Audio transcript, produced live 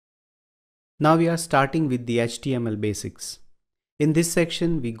Now we are starting with the HTML basics. In this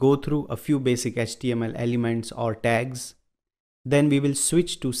section, we go through a few basic HTML elements or tags. Then we will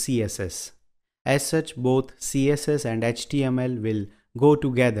switch to CSS. As such, both CSS and HTML will go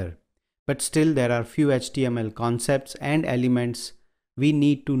together. But still there are few HTML concepts and elements we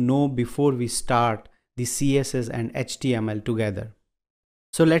need to know before we start the CSS and HTML together.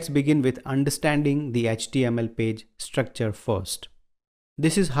 So let's begin with understanding the HTML page structure first.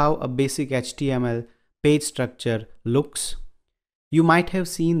 This is how a basic HTML page structure looks. You might have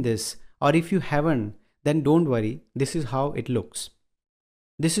seen this, or if you haven't, then don't worry, this is how it looks.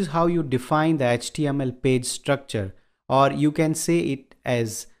 This is how you define the HTML page structure, or you can say it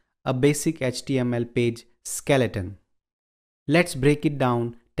as a basic HTML page skeleton. Let's break it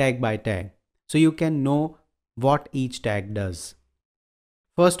down tag by tag so you can know what each tag does.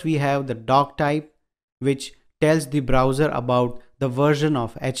 First, we have the doc type, which tells the browser about the version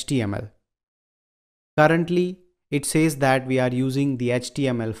of HTML. Currently, it says that we are using the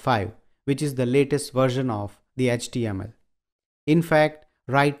HTML5, which is the latest version of the HTML. In fact,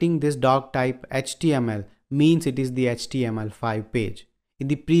 writing this doc type HTML means it is the HTML5 page. In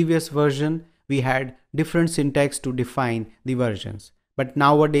the previous version, we had different syntax to define the versions. But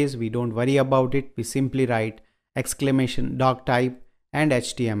nowadays, we don't worry about it. We simply write exclamation doc type and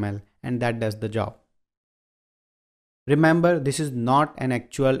HTML, and that does the job. Remember, this is not an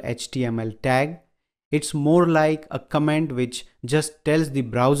actual HTML tag. It's more like a comment which just tells the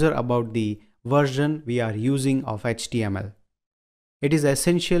browser about the version we are using of HTML. It is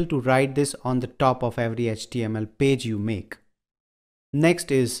essential to write this on the top of every HTML page you make.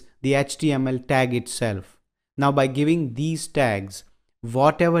 Next is the HTML tag itself. Now, by giving these tags,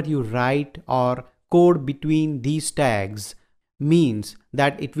 whatever you write or code between these tags means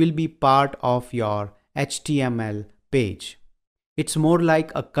that it will be part of your HTML page. It's more like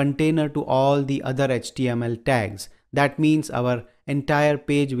a container to all the other HTML tags. That means our entire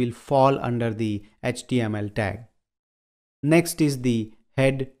page will fall under the HTML tag. Next is the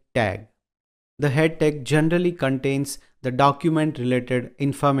head tag. The head tag generally contains the document related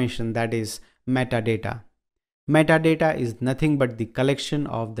information, that is metadata. Metadata is nothing but the collection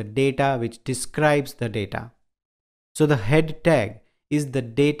of the data which describes the data. So the head tag is the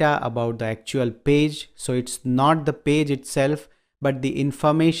data about the actual page. So it's not the page itself, but the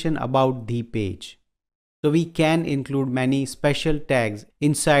information about the page. So we can include many special tags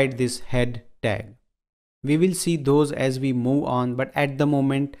inside this head tag. We will see those as we move on, but at the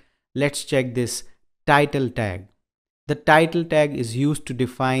moment, let's check this title tag. The title tag is used to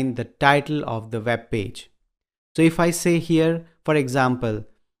define the title of the web page. So if I say here, for example,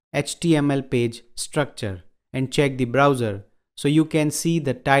 HTML page structure and check the browser, so you can see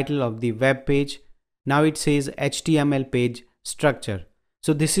the title of the web page. Now it says HTML page structure.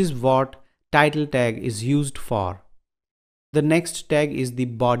 So this is what title tag is used for. The next tag is the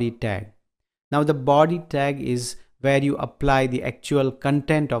body tag. Now the body tag is where you apply the actual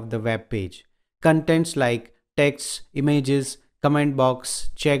content of the web page. Contents like text, images, comment box,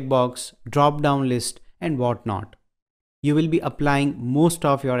 checkbox, drop down list, and whatnot. You will be applying most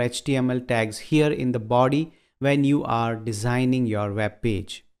of your HTML tags here in the body when you are designing your web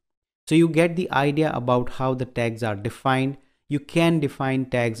page. So you get the idea about how the tags are defined. You can define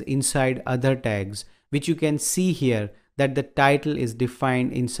tags inside other tags, which you can see here that the title is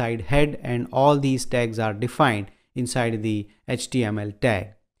defined inside head and all these tags are defined inside the HTML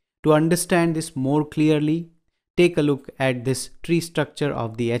tag. To understand this more clearly, take a look at this tree structure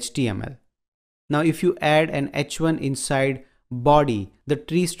of the HTML. Now if you add an h1 inside body, the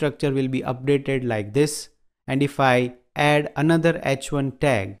tree structure will be updated like this. And if I add another h1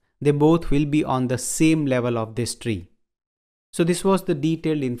 tag, they both will be on the same level of this tree. So this was the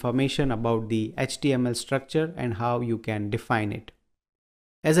detailed information about the HTML structure and how you can define it.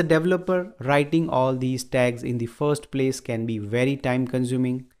 As a developer, writing all these tags in the first place can be very time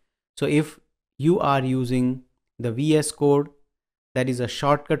consuming. So if you are using the VS Code, that is a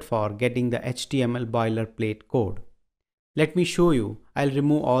shortcut for getting the HTML boilerplate code. Let me show you. I'll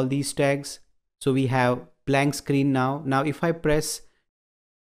remove all these tags. So we have blank screen now. Now if I press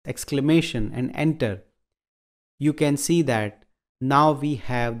exclamation and enter, you can see that now we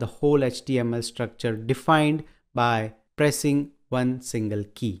have the whole HTML structure defined by pressing one single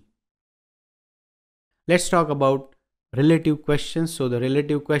key. Let's talk about relative questions. So the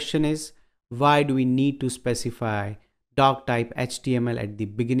relative question is, why do we need to specify doc type HTML at the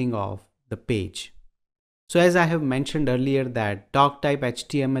beginning of the page? So as I have mentioned earlier that doc type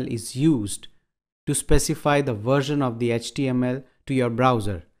HTML is used to specify the version of the HTML to your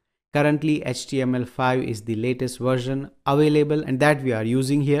browser. Currently HTML5 is the latest version available and that we are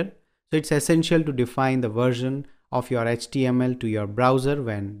using here. So it's essential to define the version of your HTML to your browser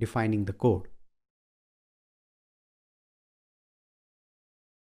when defining the code.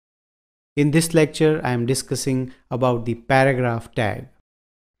 In this lecture, I am discussing about the paragraph tag.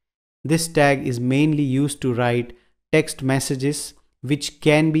 This tag is mainly used to write text messages which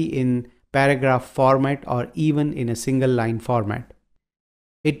can be in paragraph format or even in a single line format.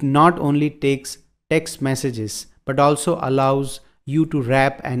 It not only takes text messages but also allows you to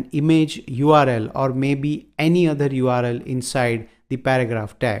wrap an image URL or maybe any other URL inside the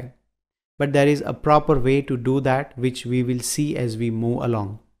paragraph tag. But there is a proper way to do that, which we will see as we move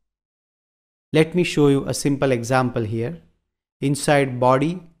along. Let me show you a simple example here. Inside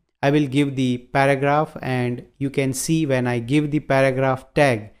body, I will give the paragraph, and you can see when I give the paragraph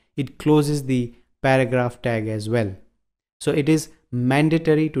tag, it closes the paragraph tag as well. So it is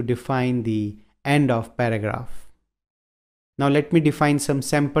mandatory to define the end of paragraph. Now let me define some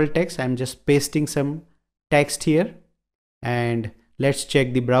sample text. I'm just pasting some text here and let's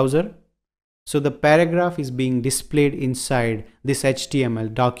check the browser. So the paragraph is being displayed inside this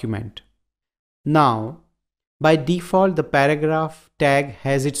HTML document. Now, by default, the paragraph tag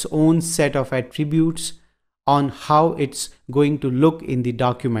has its own set of attributes on how it's going to look in the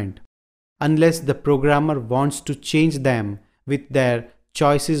document, unless the programmer wants to change them with their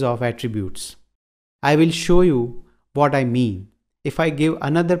choices of attributes. I will show you what I mean. If I give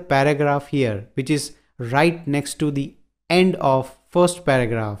another paragraph here, which is right next to the end of first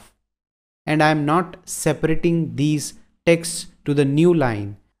paragraph, and I am not separating these texts to the new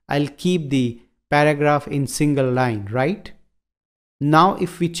line, I'll keep the paragraph in single line, right? Now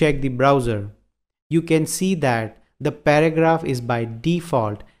if we check the browser, you can see that the paragraph is by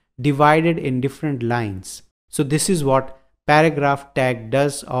default divided in different lines. So this is what paragraph tag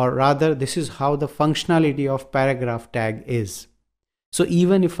does, or rather this is how the functionality of paragraph tag is. So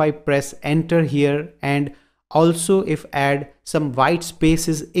even if I press enter here and also if add some white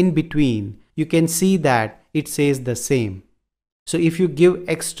spaces in between, you can see that it says the same. So if you give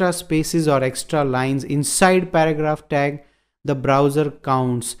extra spaces or extra lines inside paragraph tag, the browser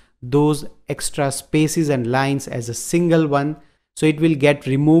counts those extra spaces and lines as a single one. So it will get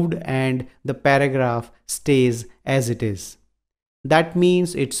removed and the paragraph stays as it is. That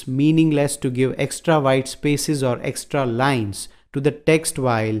means it's meaningless to give extra white spaces or extra lines to the text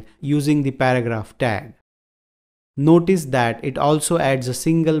while using the paragraph tag. Notice that it also adds a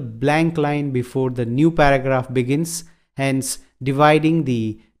single blank line before the new paragraph begins, hence dividing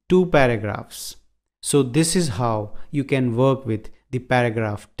the two paragraphs. So this is how you can work with the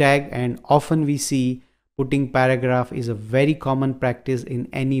paragraph tag, and often we see putting paragraph is a very common practice in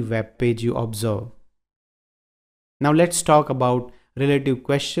any web page you observe. Now let's talk about relative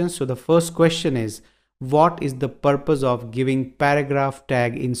questions. So the first question is, what is the purpose of giving paragraph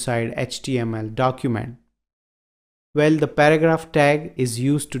tag inside HTML document? Well, the paragraph tag is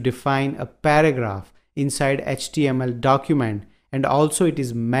used to define a paragraph inside HTML document, and also it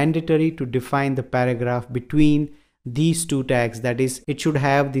is mandatory to define the paragraph between these two tags. That is, it should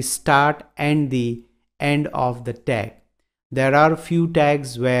have the start and the end of the tag. There are few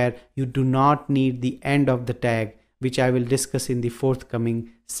tags where you do not need the end of the tag, which I will discuss in the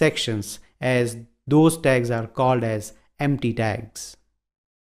forthcoming sections, as those tags are called as empty tags.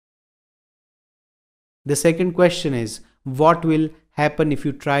 The second question is, what will happen if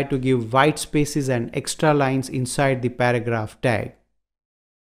you try to give white spaces and extra lines inside the paragraph tag?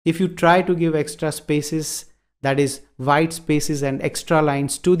 If you try to give extra spaces, that is white spaces and extra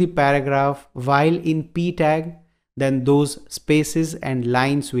lines to the paragraph while in p tag, then those spaces and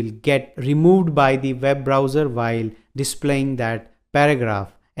lines will get removed by the web browser while displaying that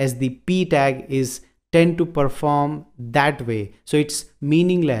paragraph, as the p tag is tend to perform that way. So it's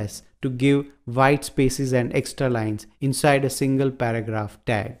meaningless to give white spaces and extra lines inside a single paragraph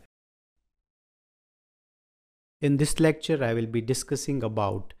tag. In this lecture, I will be discussing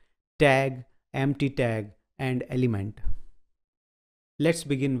about tag, empty tag, and element. Let's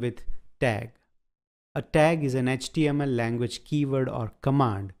begin with tag. A tag is an HTML language keyword or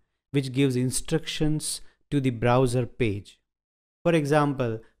command which gives instructions to the browser page. For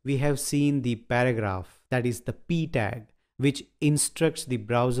example, we have seen the paragraph, that is the p tag, which instructs the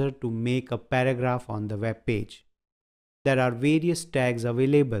browser to make a paragraph on the web page. There are various tags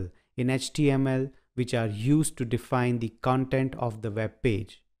available in HTML which are used to define the content of the web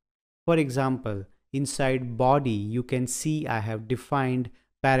page. For example, inside body, you can see I have defined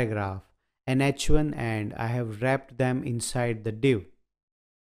paragraph and h1 and I have wrapped them inside the div.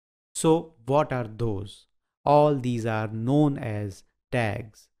 So what are those? All these are known as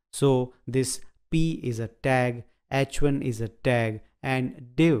tags. So this p is a tag, h1 is a tag,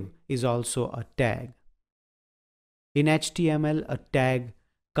 and div is also a tag. In HTML, a tag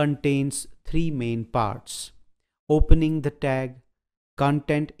contains three main parts: opening the tag,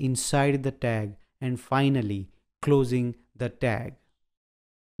 content inside the tag, and finally closing the tag.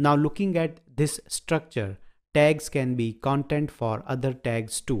 Now looking at this structure, tags can be content for other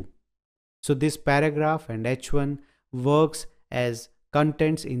tags too. So this paragraph and h1 works as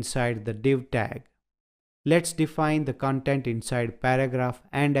contents inside the div tag. Let's define the content inside paragraph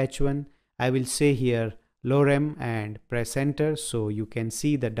and h1. I will say here lorem and press enter so you can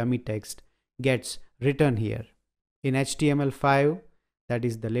see the dummy text gets written here. In HTML5, that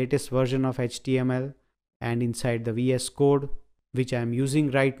is the latest version of HTML, and inside the VS Code which I am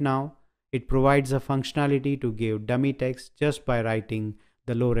using right now, it provides a functionality to give dummy text just by writing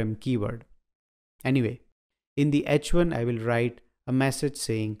the lorem keyword. Anyway, in the h1 I will write a message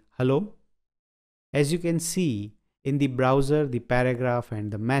saying hello. As you can see, in the browser the paragraph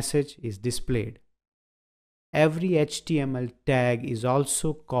and the message is displayed. Every HTML tag is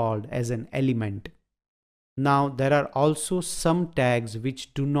also called as an element. Now there are also some tags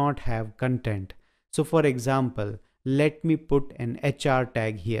which do not have content. So for example, let me put an HR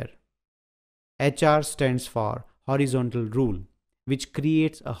tag here. HR stands for horizontal rule, which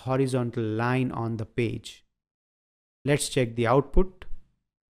creates a horizontal line on the page. Let's check the output.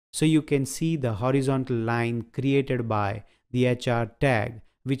 So you can see the horizontal line created by the HR tag,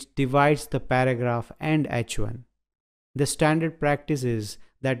 which divides the paragraph and h1. The standard practice is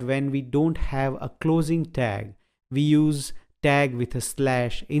that when we don't have a closing tag, we use tag with a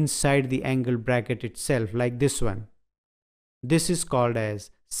slash inside the angle bracket itself, like this one. This is called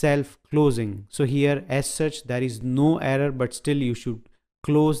as self-closing. So here as such there is no error, but still you should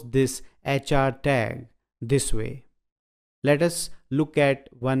close this HR tag this way. Let us look at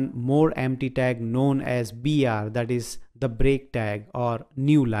one more empty tag known as BR, that is the break tag or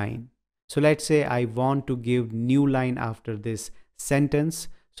new line. So let's say I want to give new line after this sentence.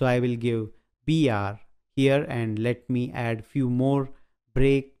 So I will give BR here and let me add few more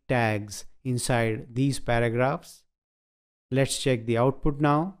break tags inside these paragraphs. Let's check the output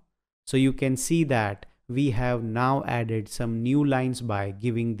now. So you can see that we have now added some new lines by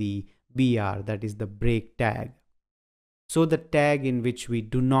giving the BR, that is the break tag. So the tag in which we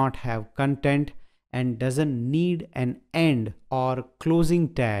do not have content and doesn't need an end or closing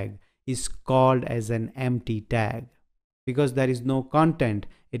tag is called as an empty tag. Because there is no content,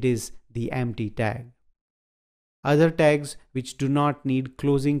 it is the empty tag. Other tags which do not need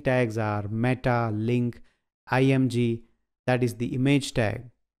closing tags are meta, link, img, that is the image tag.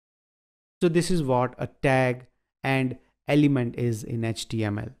 So this is what a tag and element is in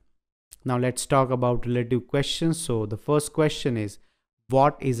HTML. Now let's talk about relative questions. So the first question is,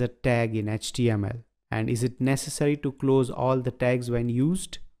 what is a tag in HTML? And is it necessary to close all the tags when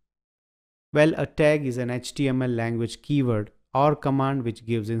used? Well, a tag is an HTML language keyword or command which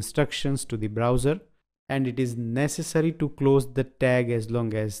gives instructions to the browser, and it is necessary to close the tag as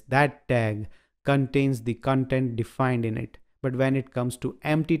long as that tag contains the content defined in it. But when it comes to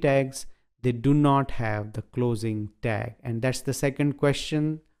empty tags, they do not have the closing tag. And that's the second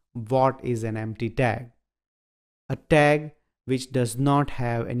question. What is an empty tag? A tag which does not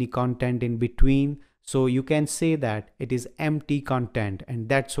have any content in between. So you can say that it is empty content, and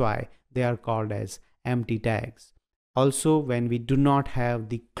that's why they are called as empty tags. Also, when we do not have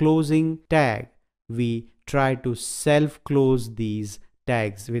the closing tag, we try to self-close these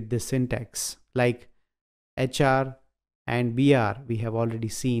tags with the syntax like HR and BR we have already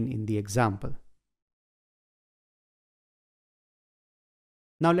seen in the example.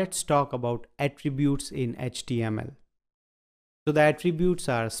 Now let's talk about attributes in HTML. So the attributes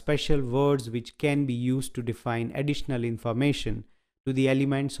are special words which can be used to define additional information to the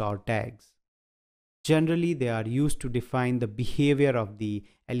elements or tags. Generally, they are used to define the behavior of the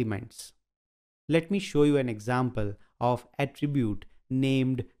elements. Let me show you an example of attribute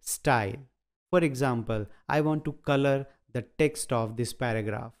named style. For example, I want to color the text of this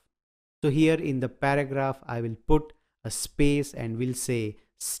paragraph. So here in the paragraph, I will put a space and will say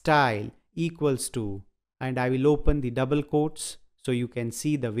style equals to, and I will open the double quotes so you can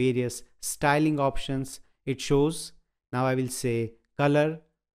see the various styling options it shows. Now I will say color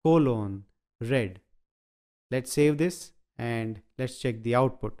colon red. Let's save this and let's check the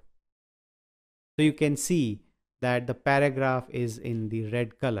output. So you can see that the paragraph is in the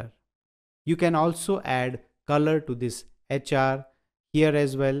red color. You can also add color to this HR here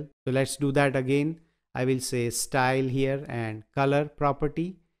as well. So let's do that again. I will say style here and color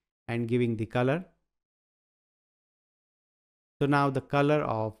property and giving the color. So now the color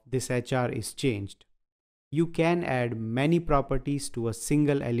of this HR is changed. You can add many properties to a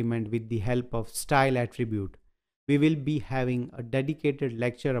single element with the help of style attribute. We will be having a dedicated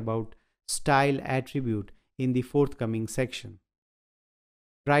lecture about style attribute in the forthcoming section.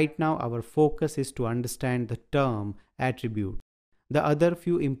 Right now, our focus is to understand the term attribute. The other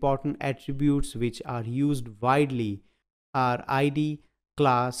few important attributes which are used widely are ID,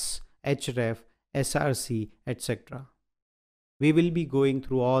 class, href, src, etc. We will be going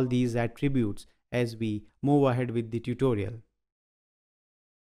through all these attributes as we move ahead with the tutorial.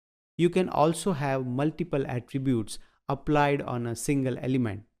 You can also have multiple attributes applied on a single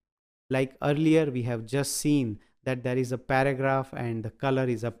element. Like earlier, we have just seen that there is a paragraph and the color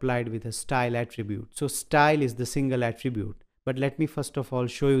is applied with a style attribute. So style is the single attribute. But let me first of all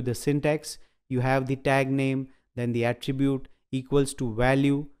show you the syntax. You have the tag name, then the attribute equals to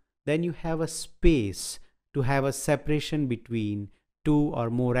value, then you have a space to have a separation between two or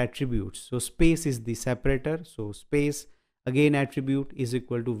more attributes. So space is the separator. So space, again attribute is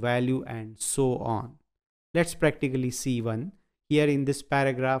equal to value, and so on. Let's practically see one. Here in this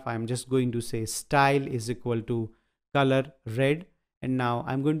paragraph, I'm just going to say style is equal to color red, and now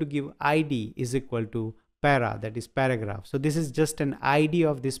I'm going to give ID is equal to para, that is paragraph. So this is just an ID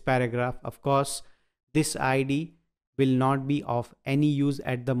of this paragraph. Of course, this ID will not be of any use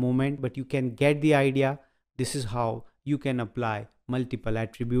at the moment, but you can get the idea. This is how you can apply multiple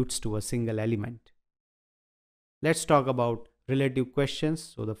attributes to a single element. Let's talk about relative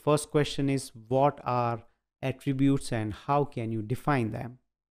questions. So the first question is, what are attributes and how can you define them?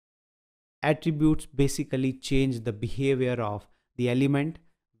 Attributes basically change the behavior of the element.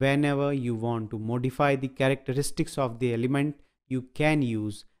 Whenever you want to modify the characteristics of the element, you can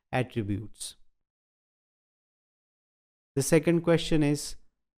use attributes. The second question is,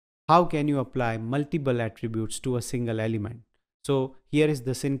 how can you apply multiple attributes to a single element? So here is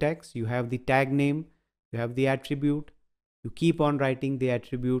the syntax. You have the tag name, you have the attribute, you keep on writing the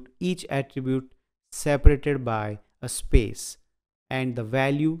attribute, each attribute separated by a space, and the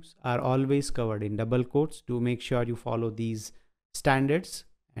values are always covered in double quotes to make sure you follow these standards,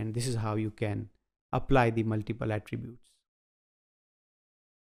 and this is how you can apply the multiple attributes.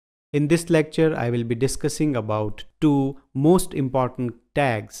 In this lecture, I will be discussing about two most important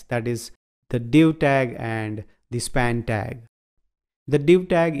tags, that is the div tag and the span tag. The div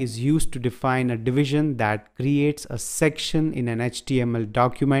tag is used to define a division that creates a section in an HTML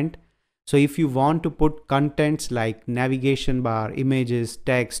document. So if you want to put contents like navigation bar, images,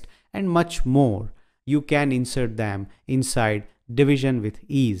 text, and much more, you can insert them inside division with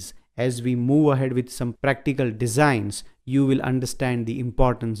ease. As we move ahead with some practical designs, you will understand the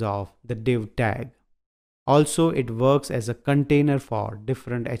importance of the div tag. Also, it works as a container for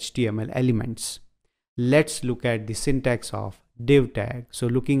different HTML elements. Let's look at the syntax of div tag. So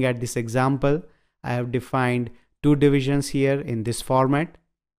looking at this example, I have defined two divisions here in this format.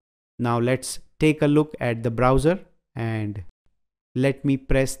 Now let's take a look at the browser, and let me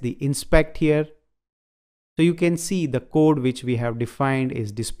press the inspect here. So you can see the code which we have defined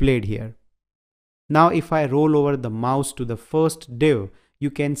is displayed here. Now if I roll over the mouse to the first div,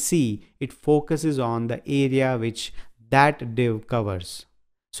 you can see it focuses on the area which that div covers.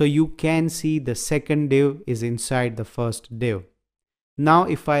 So you can see the second div is inside the first div. Now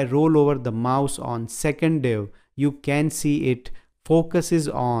if I roll over the mouse on second div, you can see it focuses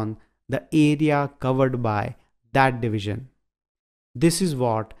on the area covered by that division. This is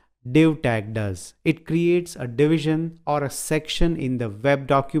what div tag does. It creates a division or a section in the web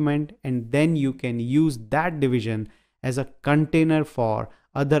document, and then you can use that division as a container for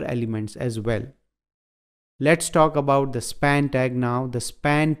other elements as well. Let's talk about the span tag now. The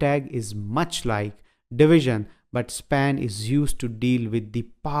span tag is much like division, but span is used to deal with the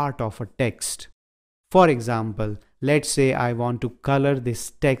part of a text. For example, let's say I want to color this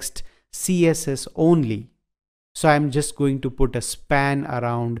text CSS only. So I'm just going to put a span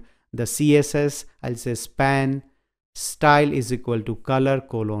around the CSS. I'll say span style is equal to color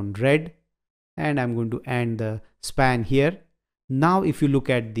colon red, and I'm going to end the span here. Now if you look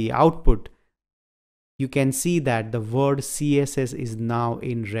at the output, you can see that the word CSS is now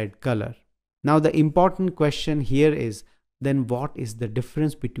in red color. Now the important question here is, then what is the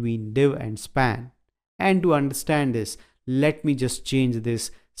difference between div and span? And to understand this, let me just change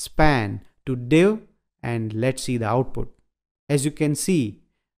this span to div, and let's see the output. As you can see,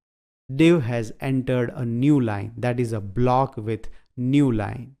 div has entered a new line, that is a block with new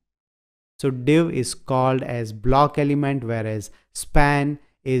line. So div is called as block element, whereas span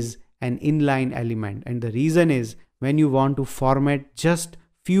is an inline element. And the reason is, when you want to format just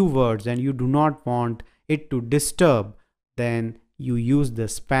few words and you do not want it to disturb, then you use the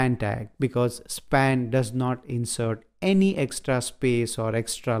span tag, because span does not insert any extra space or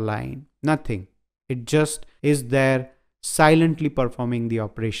extra line, nothing. It just is there silently performing the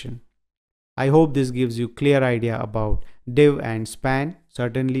operation. I hope this gives you clear idea about div and span.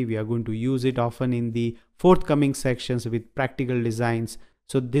 Certainly we are going to use it often in the forthcoming sections with practical designs,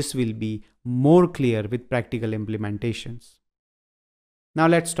 so this will be more clear with practical implementations. Now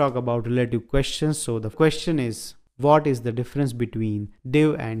let's talk about relative questions. So the question is, what is the difference between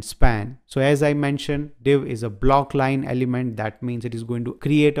div and span? So as I mentioned, div is a block line element. That means it is going to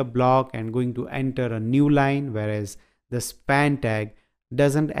create a block and going to enter a new line, whereas the span tag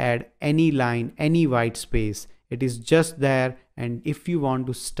doesn't add any line, any white space. It is just there, and if you want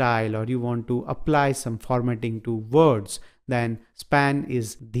to style or you want to apply some formatting to words, then span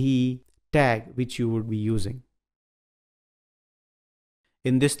is the tag which you would be using.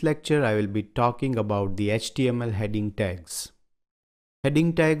 In this lecture, I will be talking about the HTML heading tags.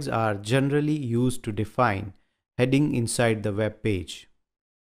 Heading tags are generally used to define heading inside the web page.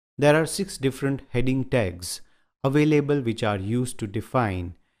 There are 6 different heading tags available which are used to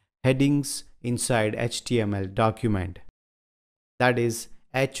define headings inside HTML document. That is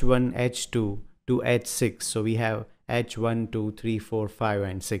H1, H2 to H6. So we have H1, 2, 3, 4, 5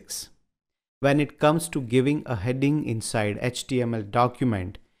 and 6. When it comes to giving a heading inside HTML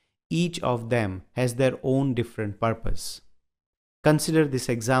document, each of them has their own different purpose. Consider this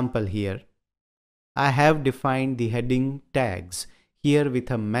example here. I have defined the heading tags here with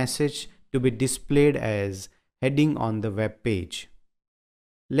a message to be displayed as heading on the web page.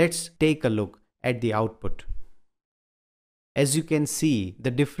 Let's take a look at the output. As you can see, the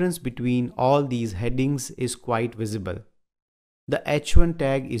difference between all these headings is quite visible. The H1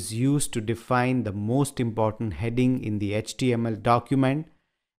 tag is used to define the most important heading in the HTML document,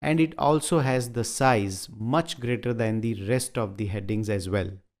 and it also has the size much greater than the rest of the headings as well.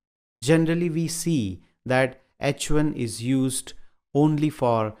 Generally, we see that H1 is used only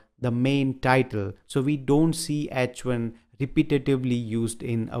for the main title, so we don't see H1 repetitively used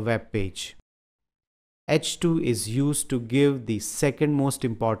in a web page. H2 is used to give the second most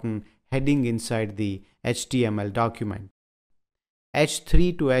important heading inside the HTML document.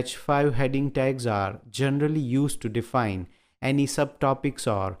 H3 to H5 heading tags are generally used to define any subtopics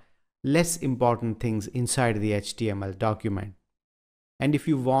or less important things inside the HTML document. And if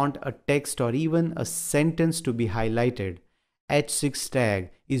you want a text or even a sentence to be highlighted, H6 tag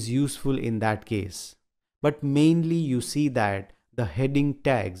is useful in that case. But mainly you see that the heading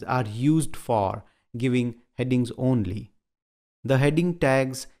tags are used for giving headings only. The heading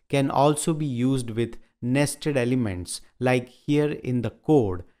tags can also be used with nested elements, like here in the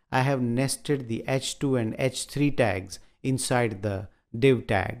code I have nested the H2 and H3 tags inside the div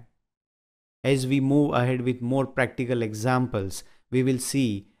tag. As we move ahead with more practical examples, we will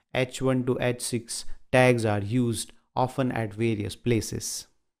see H1 to H6 tags are used often at various places.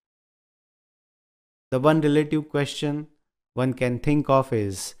 The one relative question one can think of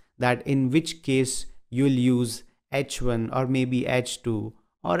is that in which case you will use H1 or maybe H2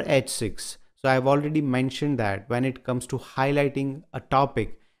 or H6. So I've already mentioned that when it comes to highlighting a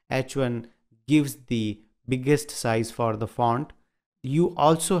topic, H1 gives the biggest size for the font. You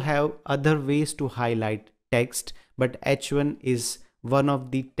also have other ways to highlight text, but H1 is one of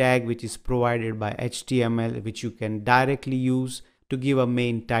the tag which is provided by HTML, which you can directly use to give a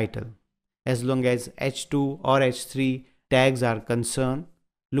main title. As long as H2 or H3 tags are concerned,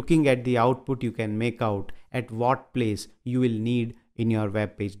 looking at the output you can make out at what place you will need in your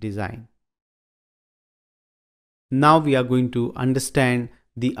web page design. Now we are going to understand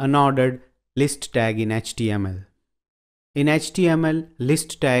the unordered list tag in HTML. In HTML,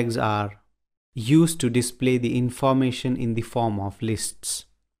 list tags are used to display the information in the form of lists.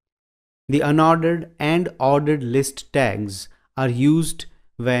 The unordered and ordered list tags are used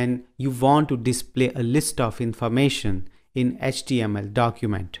when you want to display a list of information in HTML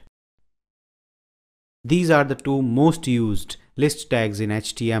document. These are the two most used list tags in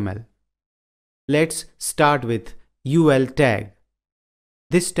HTML. Let's start with UL tag.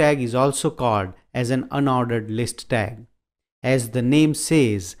 This tag is also called as an unordered list tag. As the name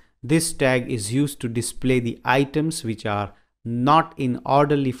says, this tag is used to display the items which are not in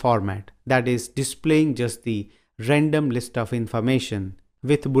orderly format, that is, displaying just the random list of information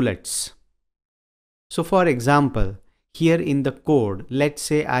with bullets. So for example, here in the code, let's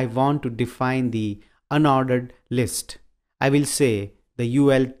say I want to define the unordered list. I will say the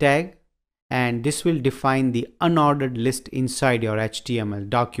UL tag, and this will define the unordered list inside your HTML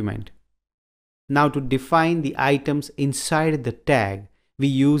document. Now to define the items inside the tag, we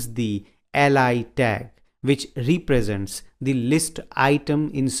use the li tag, which represents the list item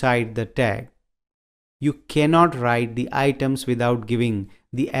inside the tag. You cannot write the items without giving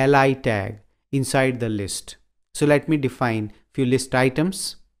the li tag inside the list. So let me define few list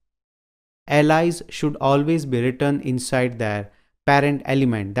items. Li's should always be written inside their parent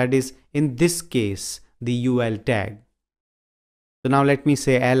element, that is in this case the ul tag. So now let me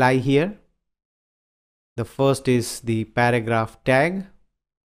say li here. The first is the paragraph tag.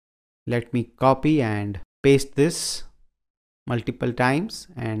 Let me copy and paste this multiple times,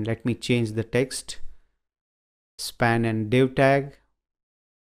 and let me change the text. Span and div tag,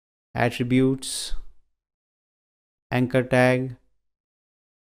 attributes, anchor tag,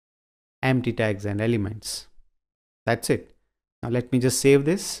 empty tags and elements. That's it. Now let me just save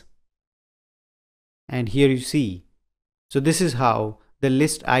this. And here you see. So this is how the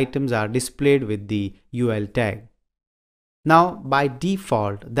list items are displayed with the ul tag. Now by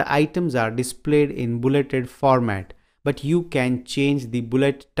default, the items are displayed in bulleted format, but you can change the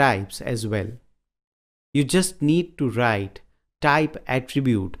bullet types as well. You just need to write type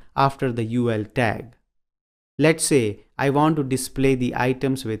attribute after the ul tag. Let's say I want to display the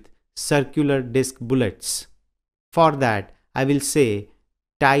items with circular disk bullets. For that, I will say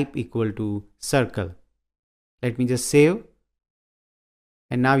type equal to circle. Let me just save.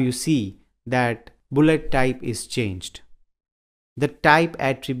 And now you see that bullet type is changed. The type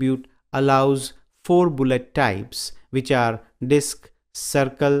attribute allows 4 bullet types, which are disk,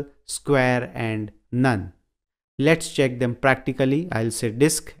 circle, square and none. Let's check them practically. I'll say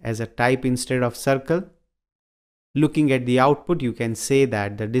disk as a type instead of circle. Looking at the output, you can say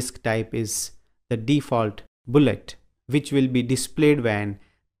that the disk type is the default bullet, which will be displayed when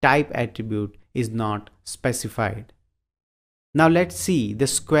type attribute is not specified. Now let's see the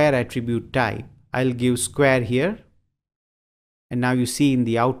square attribute type. I'll give square here. And now you see in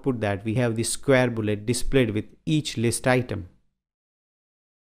the output that we have the square bullet displayed with each list item.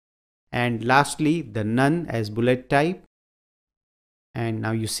 And lastly, the none as bullet type. And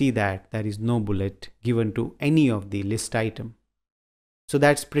now you see that there is no bullet given to any of the list item. So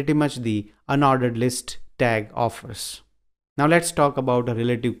that's pretty much the unordered list tag offers. Now let's talk about a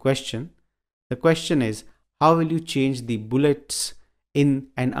relative question. The question is, how will you change the bullets in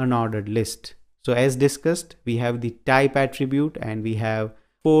an unordered list? So as discussed, we have the type attribute and we have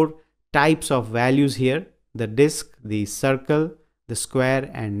 4 types of values here: the disk, the circle, the square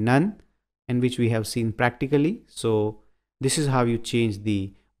and none, and which we have seen practically. So this is how you change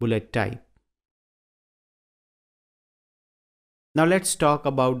the bullet type. Now let's talk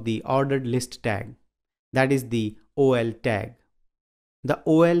about the ordered list tag, that is the ol tag. The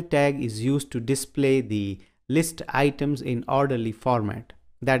ol tag is used to display the list items in orderly format,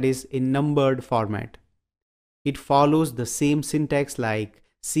 that is in numbered format. It follows the same syntax like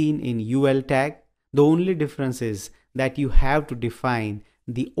seen in ul tag. The only difference is that you have to define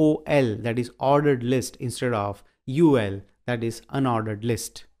the ol, that is ordered list, instead of ul, that is unordered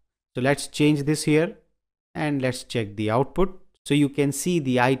list. So let's change this here and let's check the output. So you can see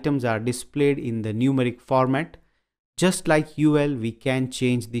the items are displayed in the numeric format. Just like ul, we can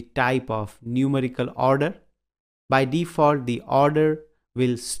change the type of numerical order. By default, the order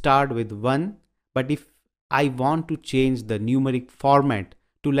will start with 1, but if I want to change the numeric format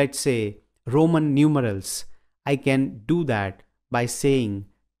to, let's say, Roman numerals, I can do that by saying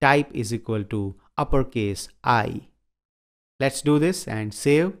type is equal to uppercase I. Let's do this and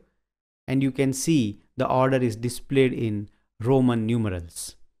save, and you can see the order is displayed in Roman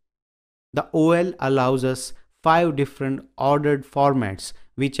numerals. The ol allows us 5 different ordered formats,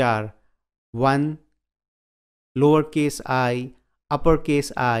 which are 1, lowercase I,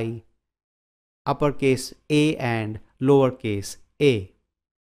 uppercase A and lowercase a.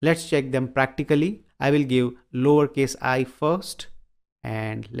 Let's check them practically. I will give lowercase I first,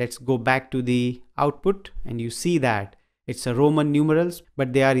 and let's go back to the output, and you see that it's a Roman numerals,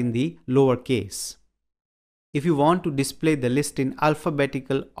 but they are in the lowercase. If you want to display the list in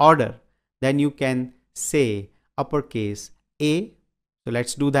alphabetical order, then you can say uppercase A. So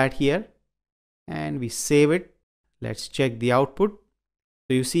let's do that here and we save it. Let's check the output.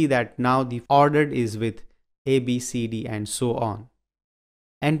 So you see that now the ordered is with A, B, C, D and so on.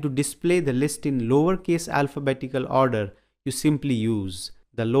 And to display the list in lowercase alphabetical order, you simply use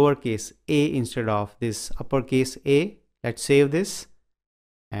the lowercase a instead of this uppercase A. Let's save this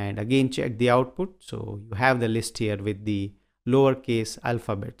and again check the output. So you have the list here with the lowercase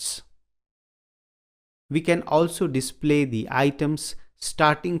alphabets. We can also display the items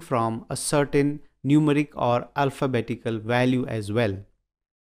starting from a certain numeric or alphabetical value as well.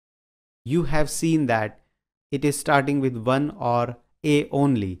 You have seen that it is starting with 1 or A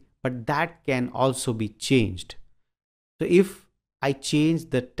only, but that can also be changed. So if I change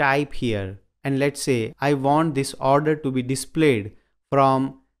the type here, and let's say I want this order to be displayed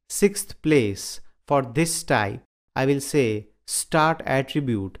from 6th place for this type, I will say start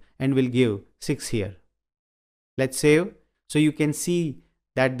attribute and will give 6 here. Let's save. So you can see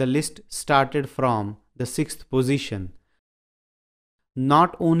that the list started from the 6th position.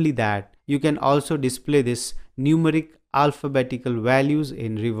 Not only that, you can also display this numeric alphabetical values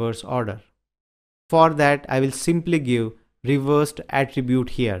in reverse order. For that, I will simply give reversed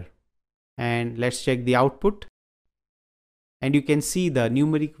attribute here. And let's check the output. And you can see the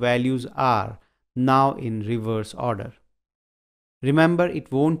numeric values are now in reverse order. Remember,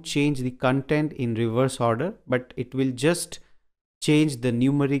 it won't change the content in reverse order, but it will just change the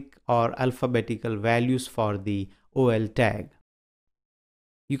numeric or alphabetical values for the OL tag.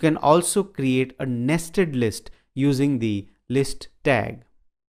 You can also create a nested list using the list tag.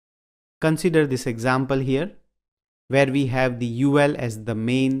 Consider this example here, where we have the UL as the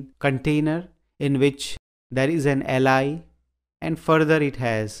main container in which there is an li, and further it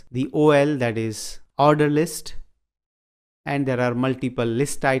has the OL, that is order list, and there are multiple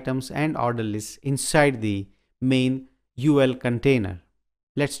list items and order lists inside the main UL container.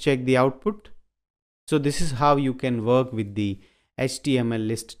 Let's check the output. So this is how you can work with the HTML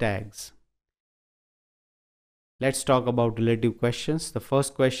list tags. Let's talk about relative questions. The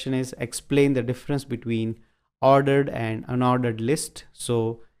first question is explain the difference between ordered and unordered list.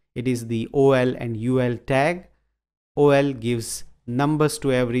 So it is the OL and UL tag. OL gives numbers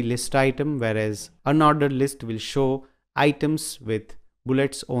to every list item, whereas unordered list will show items with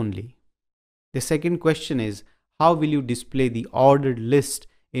bullets only. The second question is how will you display the ordered list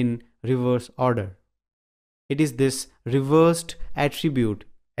in reverse order? It is this reversed attribute,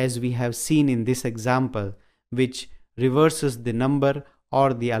 as we have seen in this example, which reverses the number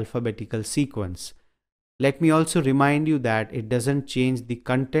or the alphabetical sequence. Let me also remind you that it doesn't change the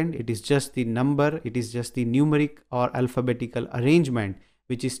content, it is just the number, it is just the numeric or alphabetical arrangement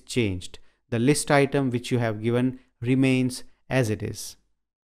which is changed. The list item which you have given remains as it is.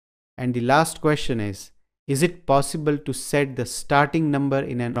 And the last question is it possible to set the starting number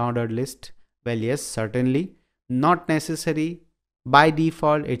in an ordered list? Well, yes, certainly. Not necessary. By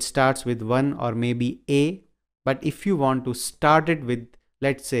default, it starts with 1 or maybe A. But if you want to start it with,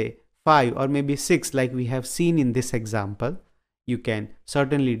 let's say, 5 or maybe 6, like we have seen in this example, you can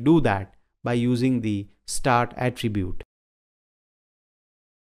certainly do that by using the start attribute.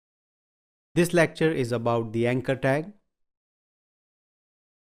 This lecture is about the anchor tag.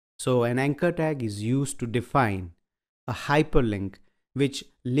 So an anchor tag is used to define a hyperlink which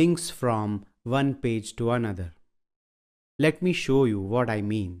links from one page to another. Let me show you what I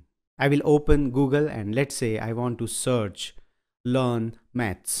mean. I will open Google and let's say I want to search learn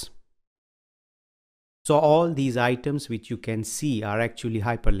maths. So all these items which you can see are actually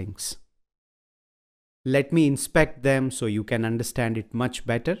hyperlinks. Let me inspect them so you can understand it much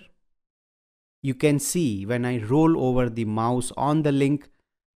better. You can see when I roll over the mouse on the link,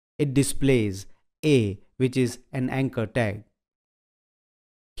 it displays A, which is an anchor tag.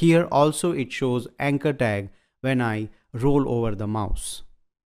 Here also it shows anchor tag when I roll over the mouse.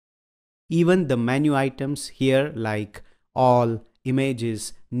 Even the menu items here like all,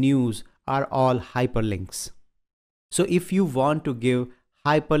 images, news are all hyperlinks. So if you want to give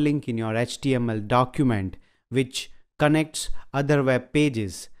hyperlink in your HTML document which connects other web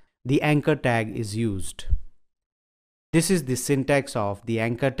pages, the anchor tag is used. This is the syntax of the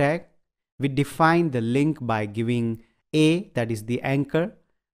anchor tag. We define the link by giving A, that is the anchor,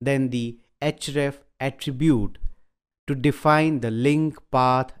 then the href attribute to define the link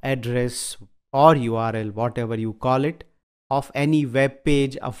path, address or URL, whatever you call it, of any web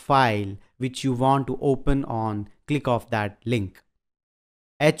page, a file which you want to open on click of that link.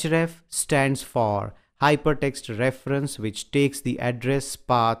 Href stands for hypertext reference, which takes the address,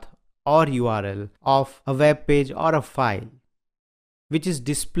 path or URL of a web page or a file which is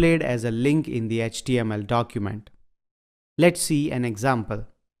displayed as a link in the HTML document. Let's see an example.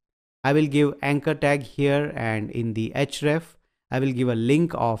 I will give anchor tag here, and in the href I will give a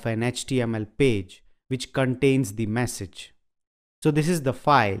link of an HTML page which contains the message. So this is the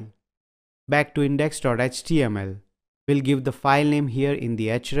file. Back to index.html. We'll give the file name here in the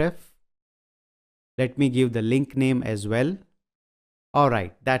href. Let me give the link name as well.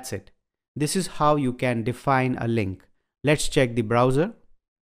 Alright, that's it. This is how you can define a link. Let's check the browser.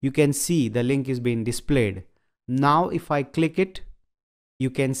 You can see the link is being displayed. Now if I click it, you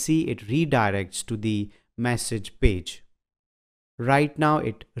can see it redirects to the message page. Right now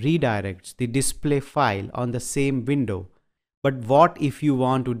it redirects the display file on the same window, But what if you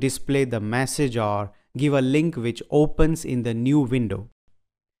want to display the message or give a link which opens in the new window?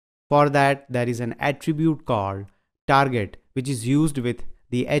 For that, there is an attribute called target, which is used with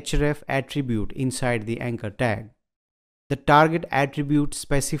the href attribute inside the anchor tag. The target attribute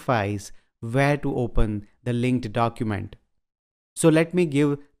specifies where to open the linked document. So let me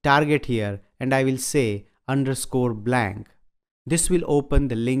give target here and I will say underscore blank. This will open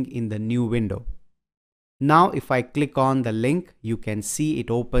the link in the new window. Now if I click on the link, you can see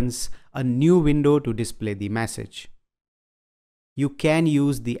it opens a new window to display the message. You can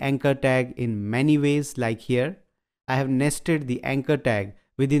use the anchor tag in many ways, like here. I have nested the anchor tag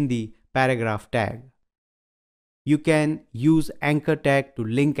within the paragraph tag. You can use anchor tag to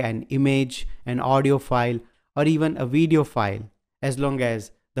link an image, an audio file, or even a video file as long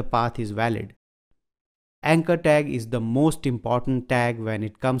as the path is valid. Anchor tag is the most important tag when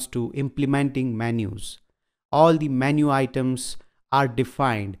it comes to implementing menus. All the menu items are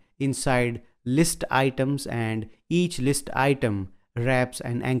defined inside list items and each list item wraps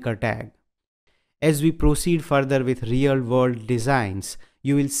an anchor tag. As we proceed further with real world designs,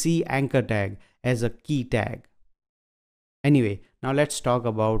 you will see anchor tag as a key tag. Anyway, now let's talk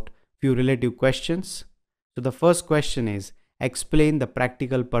about few relative questions. So the first question is, explain the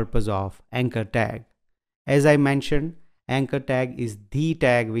practical purpose of anchor tag. As I mentioned, anchor tag is the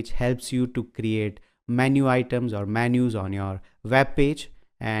tag which helps you to create menu items or menus on your web page,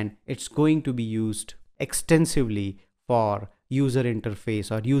 and it's going to be used extensively for user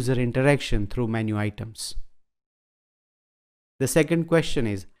interface or user interaction through menu items. The second question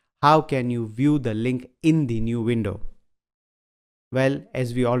is, how can you view the link in the new window? Well,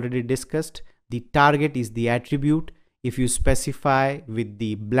 as we already discussed, the target is the attribute. If you specify with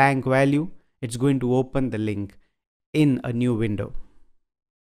the blank value, it's going to open the link in a new window.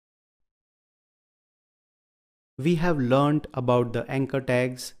 We have learned about the anchor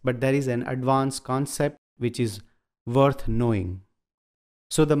tags, but there is an advanced concept which is worth knowing.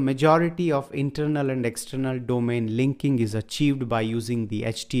 So the majority of internal and external domain linking is achieved by using the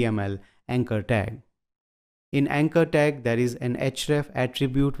HTML anchor tag. In anchor tag, there is an href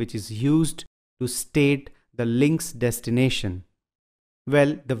attribute which is used to state the link's destination.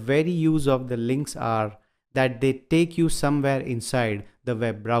 Well, the very use of the links are that they take you somewhere inside the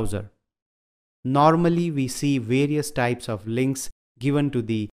web browser. Normally, we see various types of links given to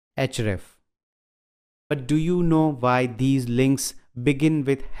the href. But do you know why these links begin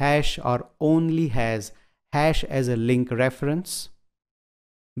with hash or only has hash as a link reference?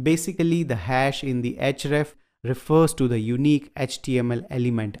 Basically, the hash in the href refers to the unique HTML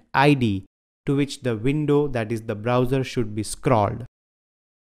element ID to which the window, that is the browser, should be scrolled.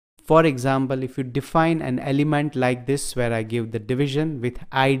 For example, if you define an element like this where I give the division with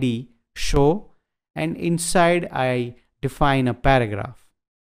ID show and inside I define a paragraph,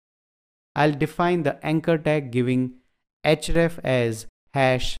 I'll define the anchor tag giving href as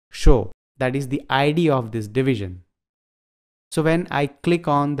hash show, that is the ID of this division. So when I click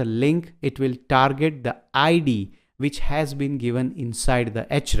on the link, it will target the ID which has been given inside the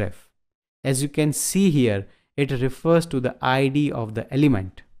href. As you can see here, it refers to the ID of the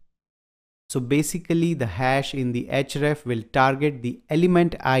element. So basically the hash in the href will target the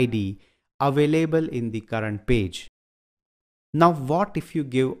element ID available in the current page. Now what if you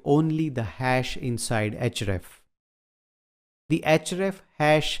give only the hash inside href? The href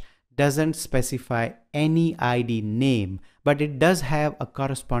hash doesn't specify any ID name, but it does have a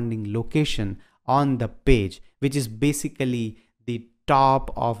corresponding location on the page, which is basically the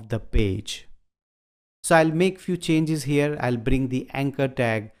top of the page. So I'll make few changes here. I'll bring the anchor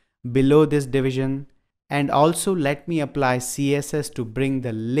tag below this division, and also let me apply CSS to bring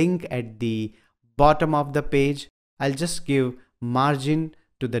the link at the bottom of the page. I'll just give margin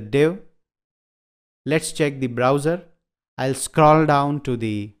to the div. Let's check the browser. I'll scroll down to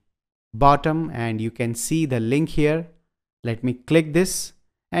the bottom and you can see the link here. Let me click this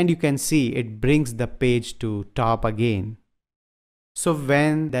and you can see it brings the page to top again. So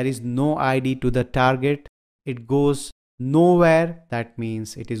when there is no ID to the target, it goes nowhere. That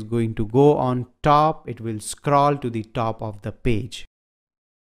means it is going to go on top. It will scroll to the top of the page.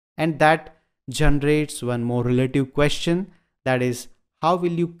 And that generates one more relative question, that is, how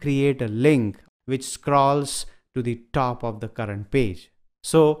will you create a link which scrolls to the top of the current page?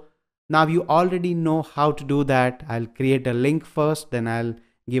 So now you already know how to do that. I'll create a link first, then I'll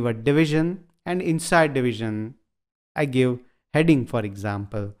give a division, and inside division I give heading, for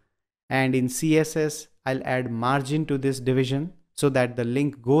example, and in CSS I'll add margin to this division so that the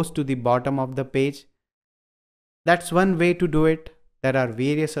link goes to the bottom of the page. That's one way to do it. There are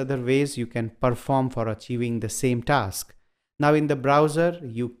various other ways you can perform for achieving the same task. Now in the browser,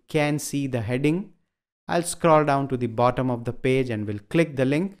 you can see the heading. I'll scroll down to the bottom of the page and will click the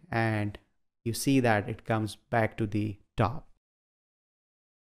link, and you see that it comes back to the top.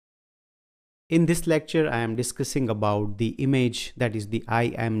 In this lecture, I am discussing about the image, that is the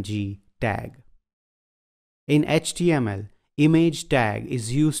img tag. In HTML, image tag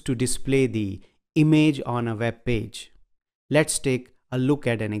is used to display the image on a web page. Let's take a look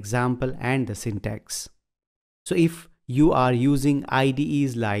at an example and the syntax. So if you are using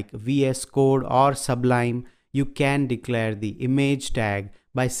IDEs like VS Code or Sublime, you can declare the image tag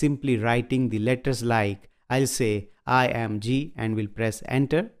by simply writing the letters like, I'll say img and will press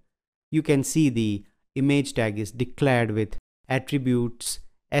enter. You can see the image tag is declared with attributes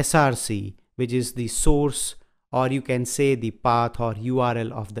src, which is the source, or you can say the path or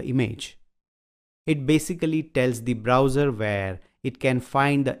URL of the image. It basically tells the browser where it can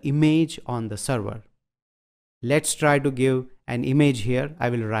find the image on the server. Let's try to give an image here. I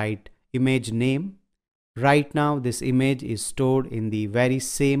will write image name. Right now this image is stored in the very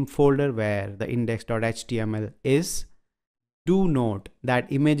same folder where the index.html is. Do note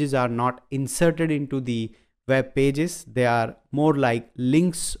that images are not inserted into the web pages. They are more like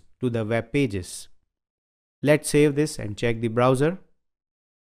links to the web pages. Let's save this and check the browser.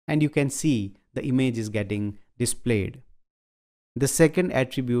 And you can see the image is getting displayed. The second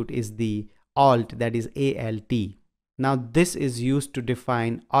attribute is the alt, that is alt. Now this is used to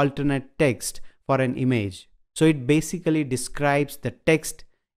define alternate text for an image. So it basically describes the text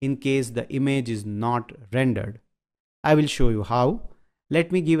in case the image is not rendered. I will show you how.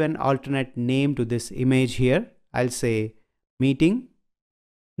 Let me give an alternate name to this image here. I'll say meeting.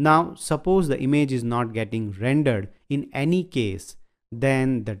 Now suppose the image is not getting rendered in any case,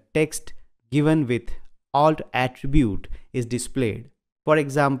 then the text given with alt attribute is displayed. For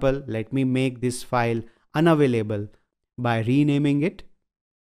example, let me make this file unavailable by renaming it.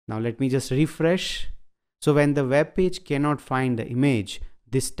 Now let me just refresh. So when the web page cannot find the image,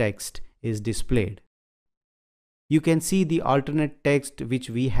 this text is displayed. You can see the alternate text which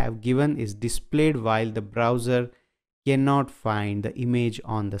we have given is displayed while the browser cannot find the image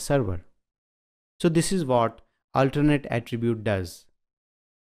on the server. So this is what alternate attribute does.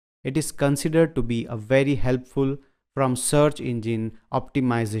 It is considered to be a very helpful from search engine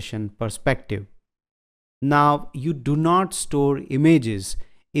optimization perspective. Now you do not store images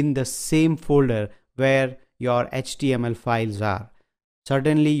in the same folder where your HTML files are.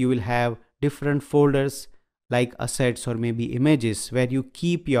 Certainly you will have different folders like assets or maybe images where you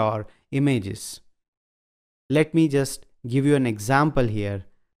keep your images. Let me just give you an example here.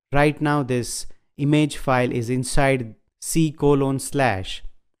 Right now this image file is inside c:/HTML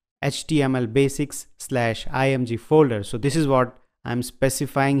basics/img folder. So this is what I'm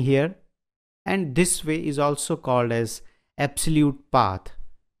specifying here. And this way is also called as absolute path,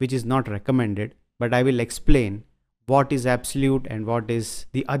 which is not recommended, but I will explain what is absolute and what is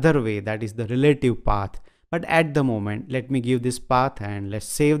the other way, that is the relative path. But at the moment, let me give this path and let's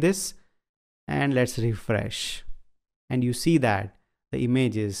save this and let's refresh. And you see that the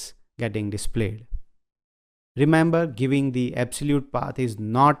image is getting displayed. Remember, giving the absolute path is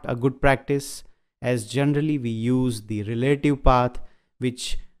not a good practice, as generally we use the relative path,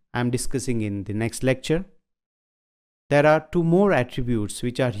 which I'm discussing in the next lecture. There are two more attributes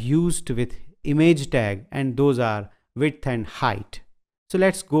which are used with image tag, and those are width and height. So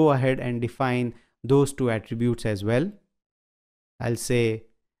let's go ahead and define those two attributes as well. I'll say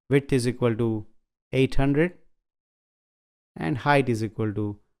width is equal to 800 and height is equal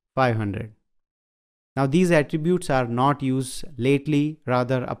to 500. Now these attributes are not used lately,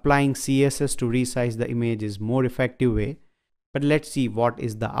 rather applying CSS to resize the image is more effective way. But let's see what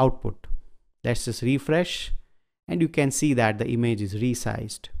is the output. Let's just refresh and you can see that the image is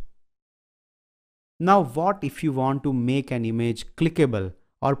resized. Now what if you want to make an image clickable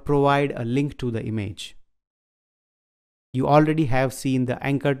or provide a link to the image? You already have seen the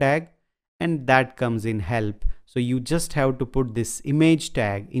anchor tag and that comes in help. So you just have to put this image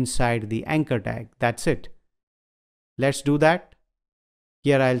tag inside the anchor tag. That's it. Let's do that.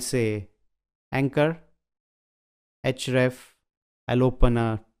 Here I'll say anchor href. I'll open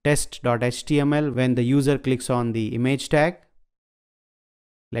a test.html when the user clicks on the image tag.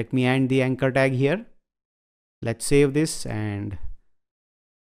 Let me end the anchor tag here. Let's save this and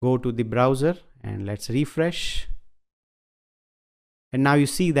go to the browser and let's refresh. And now you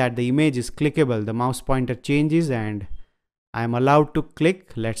see that the image is clickable. The mouse pointer changes and I'm allowed to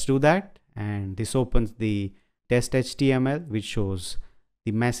click. Let's do that. And this opens the test.html, which shows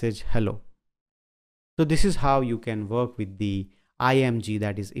the message hello. So this is how you can work with the img,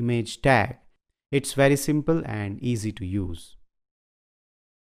 that is image tag. It's very simple and easy to use.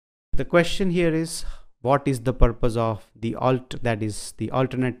 The question here is, what is the purpose of the alt, that is the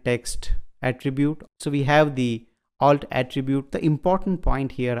alternate text attribute? So we have the alt attribute. The important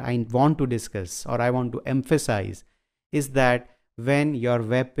point here I want to discuss, or I want to emphasize, is that when your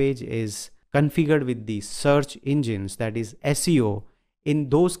web page is configured with the search engines, that is SEO, in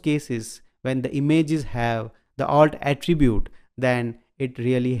those cases when the images have the alt attribute, then it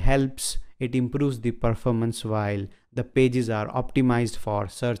really helps, it improves the performance while the pages are optimized for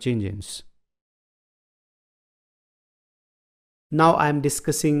search engines. Now I am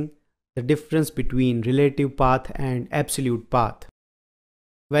discussing the difference between relative path and absolute path.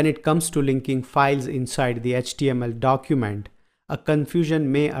 When it comes to linking files inside the HTML document, a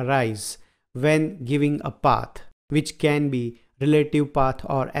confusion may arise when giving a path, which can be relative path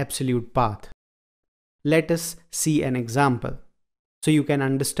or absolute path. Let us see an example so you can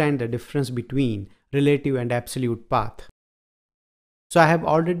understand the difference between relative and absolute path. So I have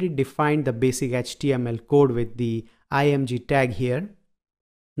already defined the basic HTML code with the img tag here.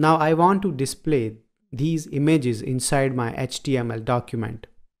 Now I want to display these images inside my HTML document.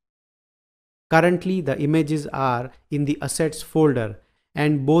 Currently the images are in the assets folder,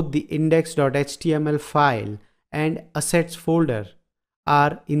 and both the index.html file and assets folder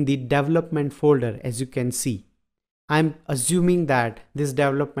are in the development folder, as you can see. I'm assuming that this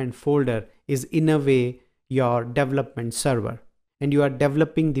development folder is in a way your development server, and you are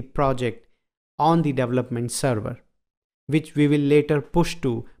developing the project on the development server, which we will later push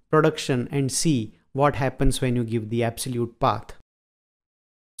to production and see what happens when you give the absolute path.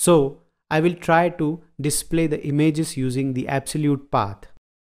 So I will try to display the images using the absolute path.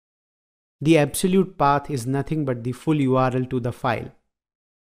 The absolute path is nothing but the full URL to the file.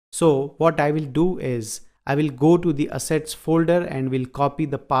 So what I will do is I will go to the assets folder and will copy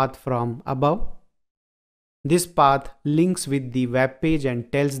the path from above. This path links with the web page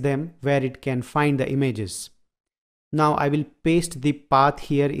and tells them where it can find the images. Now I will paste the path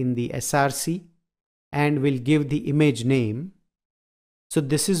here in the src and will give the image name. So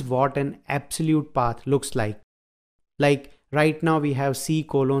this is what an absolute path looks like. Like right now we have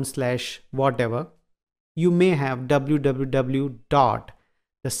c:/whatever. You may have www dot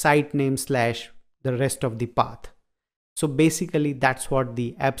the site name / the rest of the path. So basically that's what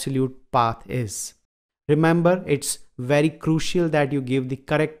the absolute path is. Remember, it's very crucial that you give the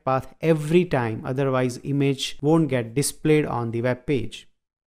correct path every time, otherwise image won't get displayed on the web page.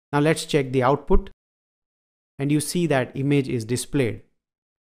 Now let's check the output, and you see that image is displayed.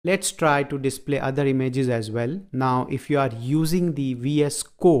 Let's try to display other images as well. Now if you are using the VS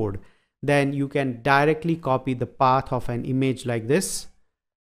Code, then you can directly copy the path of an image like this.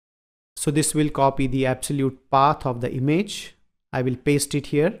 So this will copy the absolute path of the image. I will paste it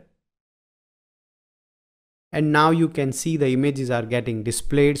here. And now you can see the images are getting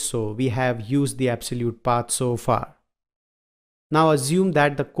displayed, so we have used the absolute path so far. Now assume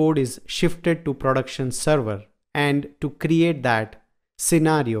that the code is shifted to production server, and to create that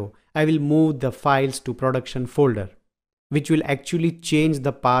scenario, I will move the files to production folder, which will actually change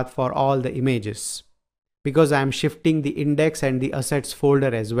the path for all the images, because I am shifting the index and the assets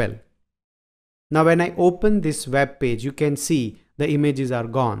folder as well. Now when I open this web page, you can see the images are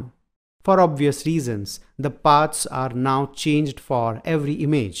gone. For obvious reasons, the paths are now changed for every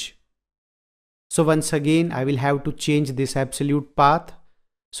image. So once again, I will have to change this absolute path.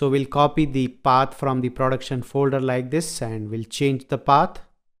 So we'll copy the path from the production folder like this, and we'll change the path.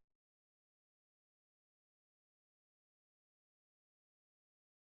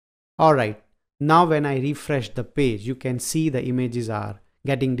 Alright, now when I refresh the page, you can see the images are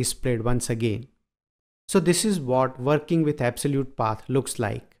getting displayed once again. So this is what working with absolute path looks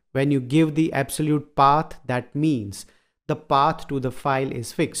like. When you give the absolute path, that means the path to the file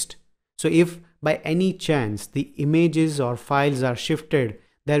is fixed. So if by any chance the images or files are shifted,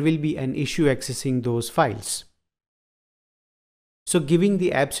 there will be an issue accessing those files. So giving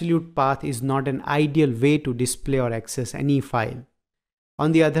the absolute path is not an ideal way to display or access any file.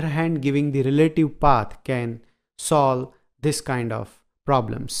 On the other hand, giving the relative path can solve this kind of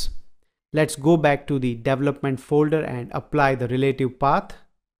problems. Let's go back to the development folder and apply the relative path.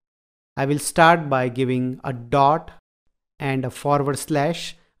 I will start by giving a dot and a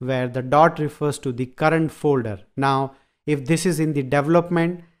 /, where the dot refers to the current folder. Now, if this is in the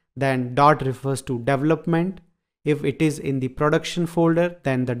development, then dot refers to development. If it is in the production folder,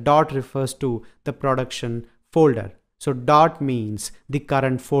 then the dot refers to the production folder. So dot means the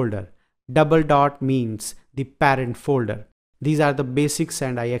current folder. Double dot means the parent folder. These are the basics,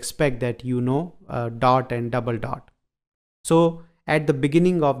 and I expect that you know dot and double dot. So at the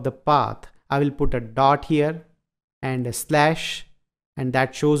beginning of the path, I will put a dot here and a slash, and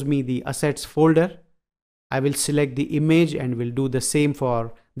that shows me the assets folder. I will select the image and will do the same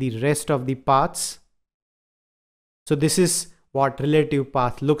for the rest of the paths. So this is what relative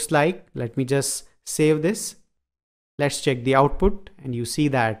path looks like. Let me just save this. Let's check the output, and you see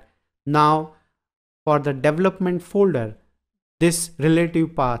that now for the development folder, this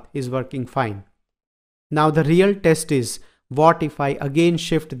relative path is working fine. Now the real test is, what if I again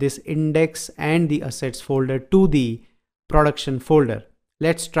shift this index and the assets folder to the production folder?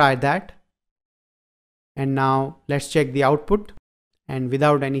 Let's try that. And now let's check the output, and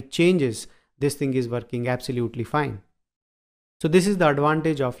without any changes, this thing is working absolutely fine. So this is the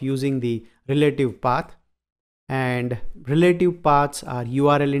advantage of using the relative path, and relative paths are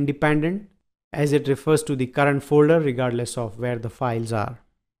URL independent as it refers to the current folder regardless of where the files are.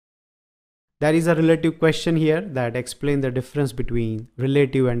 There is a relative question here that explains the difference between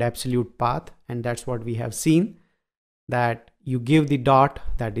relative and absolute path, and that's what we have seen, that you give the dot,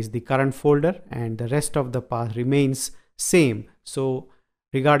 that is the current folder, and the rest of the path remains same. So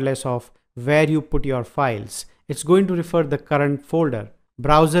regardless of where you put your files, it's going to refer the current folder.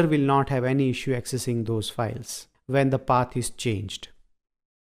 Browser will not have any issue accessing those files when the path is changed.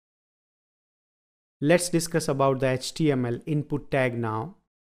 Let's discuss about the HTML input tag now.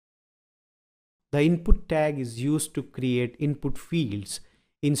 The input tag is used to create input fields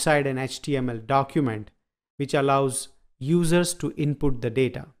inside an HTML document, which allows users to input the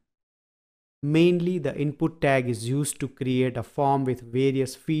data. Mainly, the input tag is used to create a form with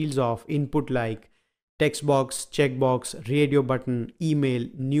various fields of input like text box, checkbox, radio button, email,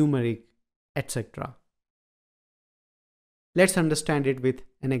 numeric, etc. Let's understand it with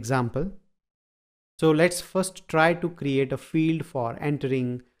an example. So let's first try to create a field for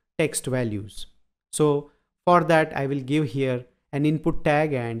entering text values. So for that, I will give here an input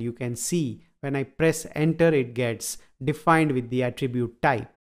tag, and you can see when I press enter, it gets defined with the attribute type.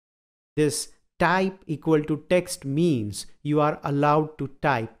 This type equal to text means you are allowed to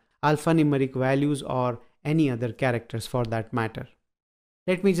type alphanumeric values or any other characters for that matter.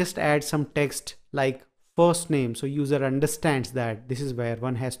 Let me just add some text like first name, so user understands that this is where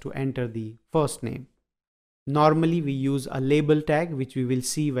one has to enter the first name. Normally we use a label tag, which we will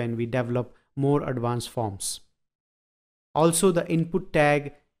see when we develop more advanced forms. Also, the input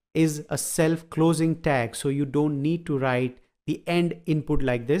tag is a self-closing tag, so you don't need to write the end input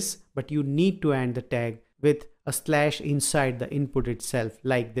like this, but you need to end the tag with a slash inside the input itself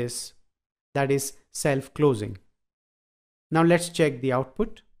like this. That is self-closing. Now let's check the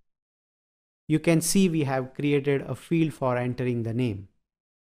output. You can see we have created a field for entering the name.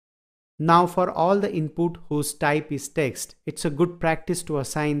 Now for all the input whose type is text, it's a good practice to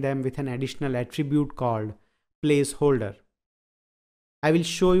assign them with an additional attribute called placeholder. I will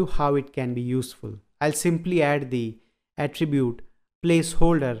show you how it can be useful. I'll simply add the attribute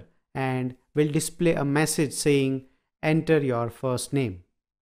placeholder and will display a message saying enter your first name.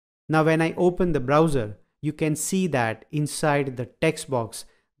 Now when I open the browser, you can see that inside the text box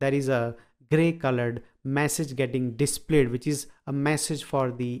there is a gray colored message getting displayed, which is a message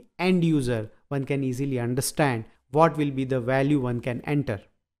for the end user. One can easily understand what will be the value one can enter.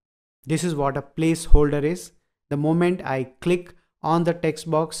 This is what a placeholder is. The moment I click on the text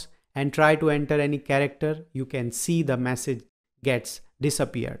box and try to enter any character, you can see the message gets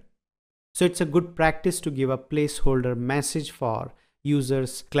disappeared. So it's a good practice to give a placeholder message for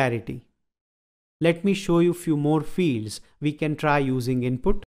users' clarity. Let me show you few more fields we can try using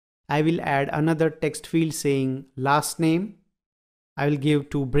input. I will add another text field saying last name. I will give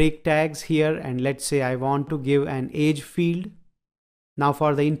 2 break tags here, and let's say I want to give an age field. Now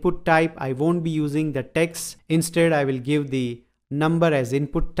for the input type, I won't be using the text. Instead, I will give the number as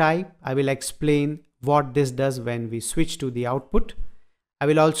input type. I will explain what this does when we switch to the output. I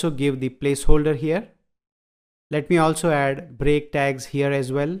will also give the placeholder here. Let me also add break tags here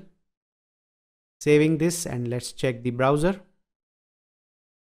as well. Saving this, and let's check the browser.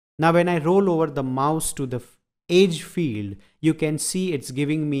 Now when I roll over the mouse to the age field, you can see it's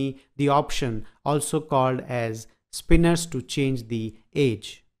giving me the option also called as spinners to change the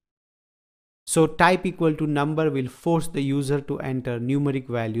age. So type equal to number will force the user to enter numeric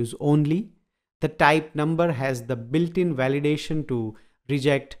values only. The type number has the built-in validation to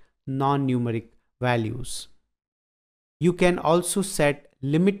reject non-numeric values. You can also set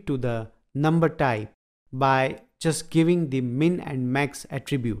limit to the number type by just giving the min and max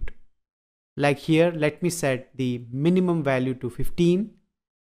attribute. Like here, let me set the minimum value to 15.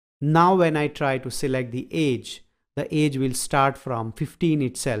 Now when I try to select the age will start from 15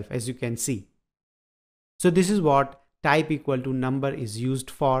 itself, as you can see. So this is what type equal to number is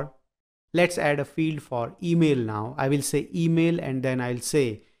used for. Let's add a field for email now. I will say email and then I'll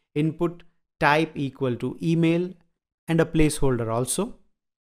say input type equal to email and a placeholder also.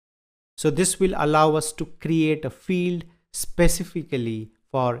 So this will allow us to create a field specifically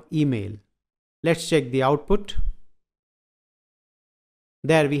for email. Let's check the output.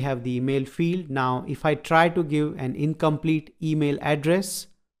 There we have the email field. Now if I try to give an incomplete email address,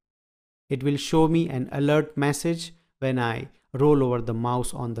 it will show me an alert message when I roll over the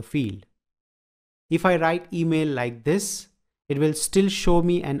mouse on the field. If I write email like this, it will still show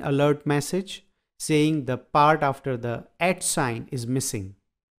me an alert message saying the part after the @ sign is missing.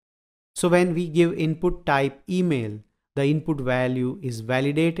 So when we give input type email, the input value is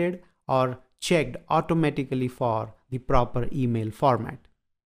validated or checked automatically for the proper email format.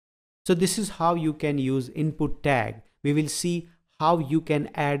 So this is how you can use input tag. We will see how you can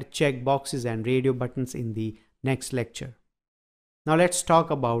add checkboxes and radio buttons in the next lecture. Now let's talk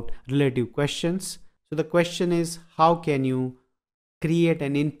about relative questions. So the question is, how can you create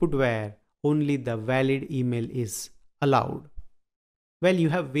an input where only the valid email is allowed? Well, you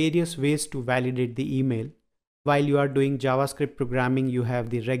have various ways to validate the email. While you are doing JavaScript programming, you have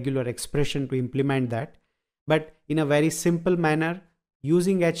the regular expression to implement that. But in a very simple manner,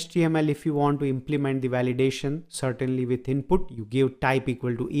 using HTML, if you want to implement the validation, certainly with input, you give type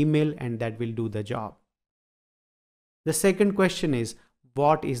equal to email and that will do the job. The second question is,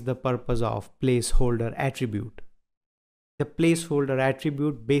 what is the purpose of placeholder attribute? The placeholder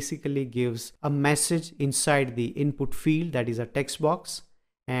attribute basically gives a message inside the input field, that is a text box,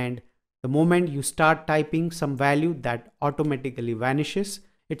 and the moment you start typing some value, that automatically vanishes.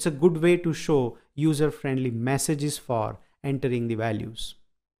 It's a good way to show user-friendly messages for entering the values.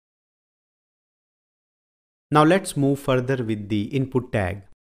 Now let's move further with the input tag.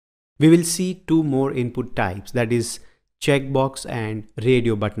 We will see two more input types, that is checkbox and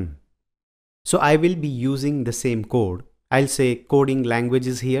radio button. So I will be using the same code. I'll say coding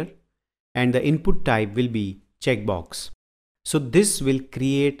languages here and the input type will be checkbox. So this will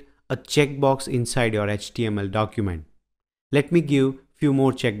create a checkbox inside your HTML document. Let me give few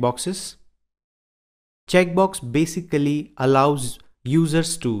more checkboxes. Checkbox basically allows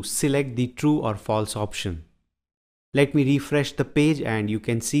users to select the true or false option. Let me refresh the page and you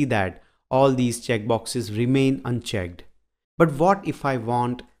can see that all these checkboxes remain unchecked. But what if I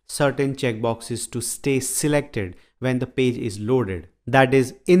want certain checkboxes to stay selected when the page is loaded? That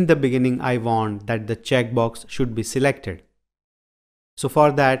is, in the beginning I want that the checkbox should be selected. So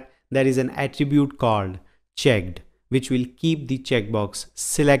for that, there is an attribute called checked, which will keep the checkbox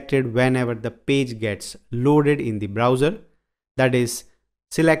selected whenever the page gets loaded in the browser, that is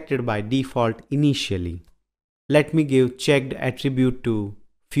selected by default initially. Let me give checked attribute to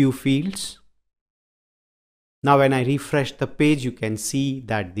few fields. Now when I refresh the page, you can see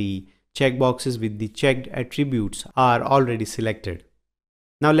that the checkboxes with the checked attributes are already selected.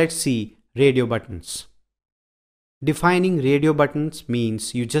 Now let's see radio buttons. Defining radio buttons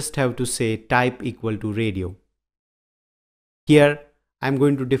means you just have to say type equal to radio. Here I'm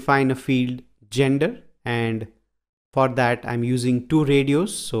going to define a field gender, and for that I'm using two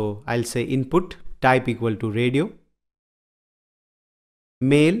radios. So I'll say input type equal to radio,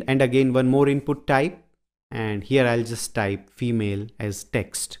 male, and again one more input type, and here I'll just type female as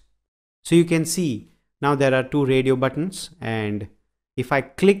text. So you can see now there are two radio buttons, and if I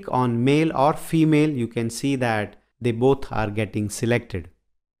click on male or female, you can see that they both are getting selected.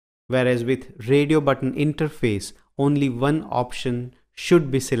 Whereas with radio button interface, only one option should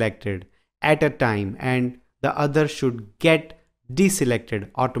be selected at a time and the other should get deselected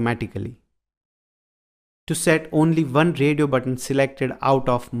automatically. To set only one radio button selected out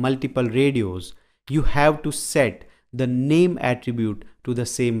of multiple radios, you have to set the name attribute to the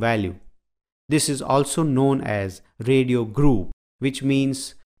same value. This is also known as radio group, which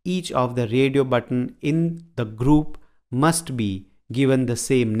means each of the radio button in the group must be given the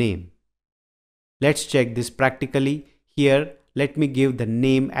same name. Let's check this practically. Here, let me give the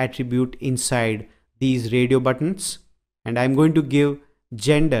name attribute inside these radio buttons, and I'm going to give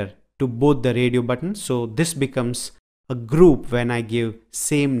gender to both the radio buttons. So this becomes a group when I give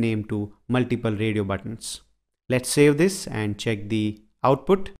same name to multiple radio buttons. Let's save this and check the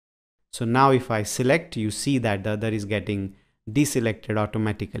output. So now if I select, you see that the other is getting deselected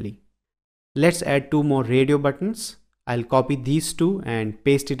automatically. Let's add two more radio buttons. I'll copy these two and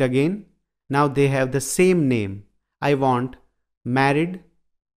paste it again. Now they have the same name. I want married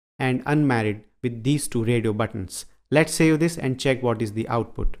and unmarried with these two radio buttons. Let's save this and check what is the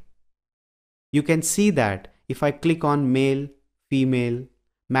output. You can see that if I click on male, female,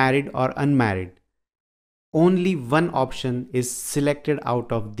 married or unmarried, only one option is selected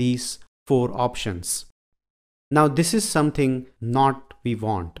out of these 4 options. Now this is something not we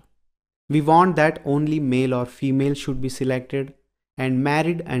want. We want that only male or female should be selected, and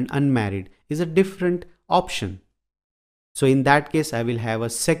married and unmarried is a different option. So in that case, I will have a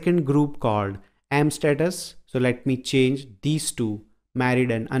second group called am status. So let me change these two,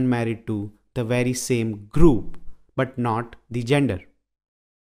 married and unmarried, to the very same group, but not the gender.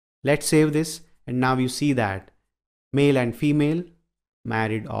 Let's save this, and now you see that male and female,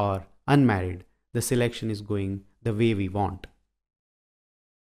 married or unmarried, the selection is going the way we want.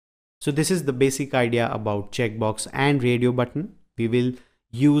 So this is the basic idea about checkbox and radio button. We will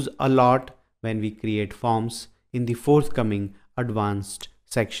use a lot when we create forms in the forthcoming advanced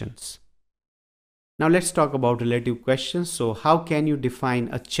sections. Now let's talk about relative questions. So how can you define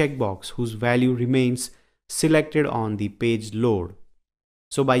a checkbox whose value remains selected on the page load?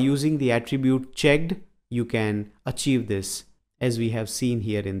 So by using the attribute checked, you can achieve this, as we have seen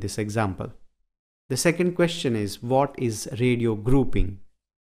here in this example. The second question is, what is radio grouping?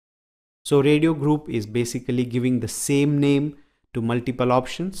 So radio group is basically giving the same name to multiple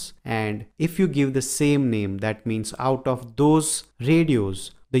options, and if you give the same name, that means out of those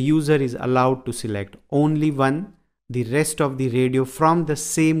radios the user is allowed to select only one. The rest of the radio from the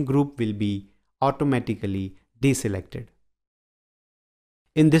same group will be automatically deselected.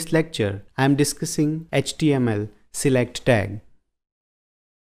 In this lecture, I am discussing HTML select tag.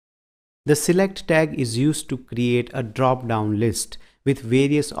 The select tag is used to create a drop-down list with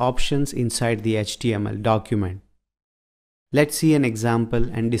various options inside the HTML document. Let's see an example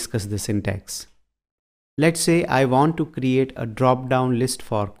and discuss the syntax. Let's say I want to create a drop-down list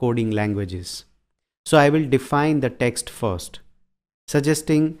for coding languages. So I will define the text first,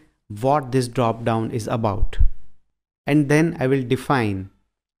 suggesting what this drop-down is about. And then I will define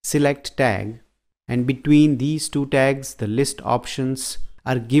select tag, and between these two tags the list options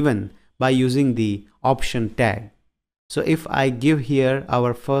are given by using the option tag. So if I give here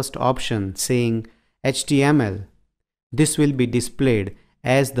our first option saying HTML, this will be displayed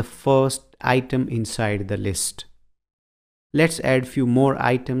as the first item inside the list. Let's add few more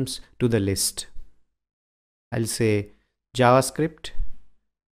items to the list. I'll say JavaScript,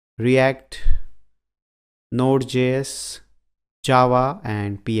 React, Node.js, Java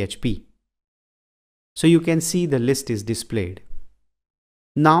and PHP. So you can see the list is displayed.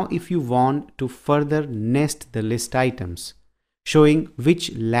 Now if you want to further nest the list items, showing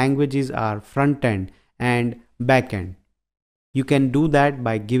which languages are front-end and back-end, you can do that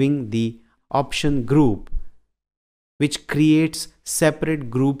by giving the option group, which creates separate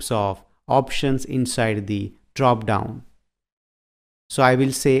groups of options inside the drop-down. So I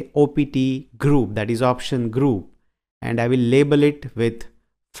will say OPT group, that is option group, and I will label it with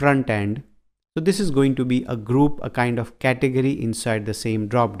front-end. So this is going to be a group, a kind of category inside the same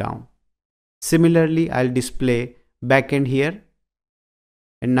drop-down. Similarly, I'll display backend here.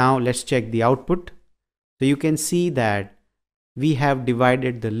 And now let's check the output. So you can see that we have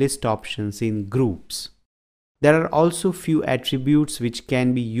divided the list options in groups. There are also few attributes which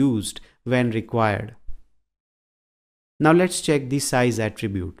can be used when required. Now let's check the size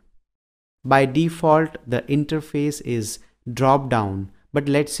attribute. By default, the interface is drop-down. But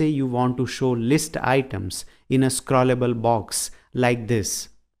let's say you want to show list items in a scrollable box like this.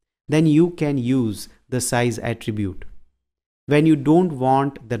 Then you can use the size attribute. When you don't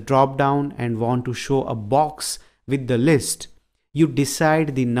want the drop down and want to show a box with the list, you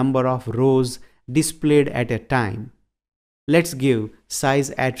decide the number of rows displayed at a time. Let's give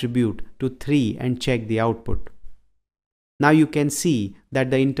size attribute to 3 and check the output. Now you can see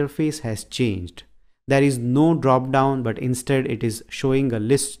that the interface has changed. There is no drop down, but instead it is showing a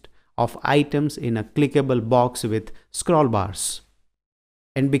list of items in a clickable box with scroll bars.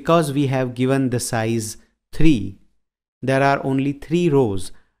 And because we have given the size 3, there are only 3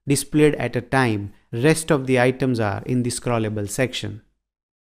 rows displayed at a time. Rest of the items are in the scrollable section.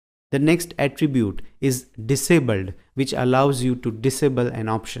 The next attribute is disabled, which allows you to disable an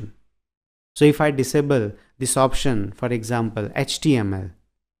option. So if I disable this option, for example HTML,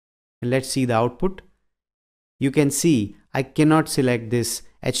 and let's see the output, you can see I cannot select this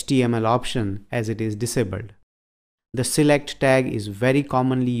HTML option as it is disabled. The select tag is very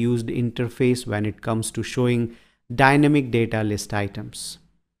commonly used interface when it comes to showing dynamic data list items.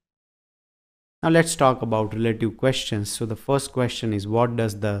 Now let's talk about relative questions. So the first question is, what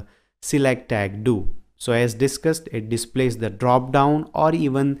does the select tag do? So as discussed, it displays the drop down or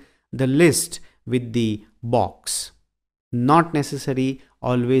even the list with the box. Not necessary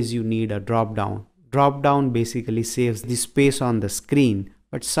always you need a drop down. Drop down basically saves the space on the screen,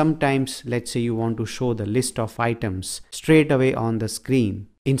 but sometimes let's say you want to show the list of items straight away on the screen.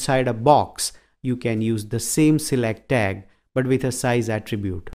 Inside a box, you can use the same select tag but with a size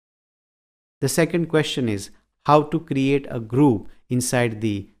attribute. The second question is how to create a group inside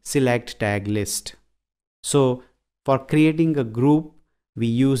the select tag list. So for creating a group, we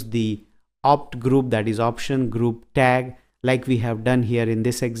use the opt group, that is option group tag, like we have done here in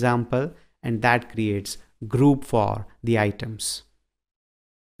this example, and that creates group for the items.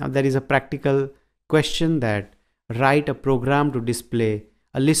 Now there is a practical question that write a program to display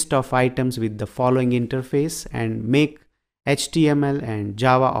a list of items with the following interface and make HTML and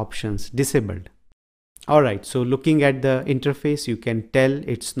Java options disabled. Alright, so looking at the interface, you can tell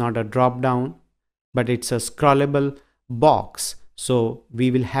it's not a drop down, but it's a scrollable box. So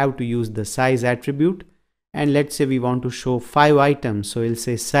we will have to use the size attribute, and let's say we want to show 5 items, so we'll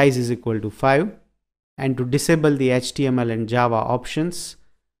say size is equal to 5, and to disable the HTML and Java options,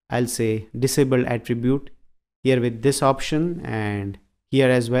 I'll say disable attribute here with this option and here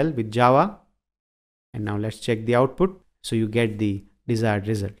as well with Java. And now let's check the output, so you get the desired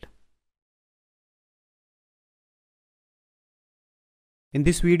result. In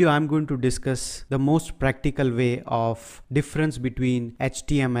this video, I'm going to discuss the most practical way of difference between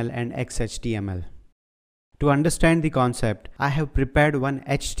HTML and XHTML. To understand the concept, I have prepared one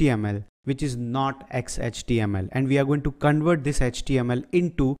HTML which is not XHTML, and we are going to convert this HTML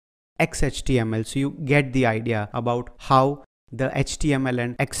into XHTML so you get the idea about how the HTML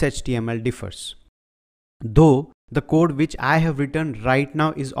and XHTML differs. Though the code which I have written right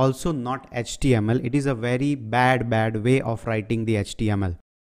now is also not HTML, it is a very bad way of writing the HTML.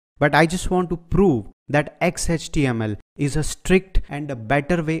 But I just want to prove that XHTML is a strict and a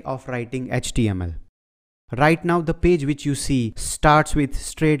better way of writing HTML. Right now the page which you see starts with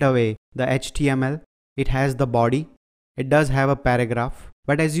straight away the HTML. It has the body, it does have a paragraph,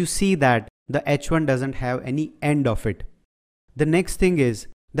 but as you see that the H1 doesn't have any end of it. The next thing is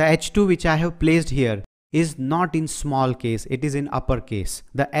the H2 which I have placed here is not in small case, it is in uppercase.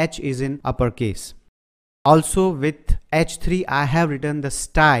 The H is in uppercase. Also with H3 I have written the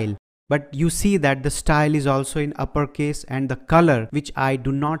style, but you see that the style is also in uppercase, and the color which I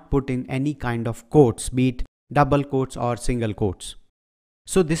do not put in any kind of quotes, be it double quotes or single quotes.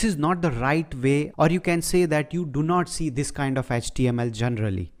 So this is not the right way, or you can say that you do not see this kind of HTML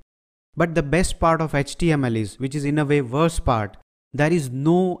generally. But the best part of HTML is, which is in a way worst part, there is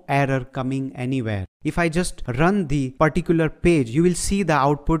no error coming anywhere. If I just run the particular page, you will see the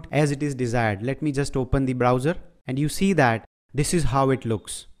output as it is desired. Let me just open the browser and you see that this is how it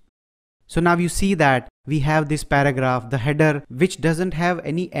looks. So now you see that we have this paragraph, the header, which doesn't have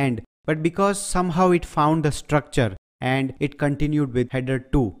any end, but because somehow it found the structure and it continued with header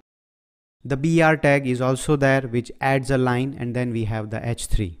 2. The BR tag is also there, which adds a line, and then we have the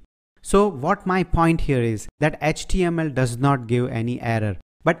H3. So what my point here is that HTML does not give any error,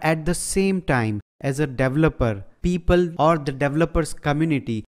 but at the same time, as a developer, people or the developers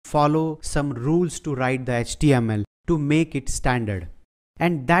community follow some rules to write the HTML to make it standard.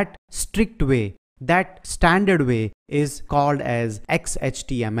 And that strict way, that standard way is called as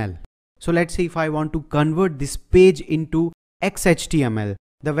XHTML. So let's say if I want to convert this page into XHTML,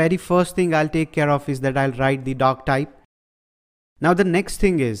 the very first thing I'll take care of is that I'll write the doc type. Now the next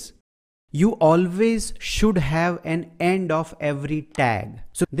thing is, you always should have an end of every tag.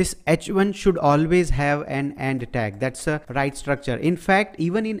 So this H1 should always have an end tag. That's a right structure. In fact,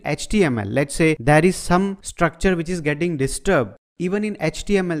 even in HTML, let's say there is some structure which is getting disturbed. Even in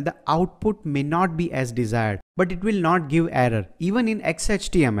HTML, the output may not be as desired, but it will not give error. Even in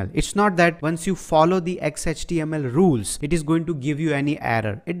XHTML, it's not that once you follow the XHTML rules, it is going to give you any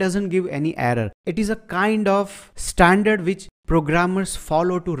error. It doesn't give any error. It is a kind of standard which programmers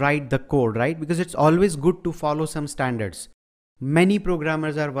follow to write the code, right? Because it's always good to follow some standards. Many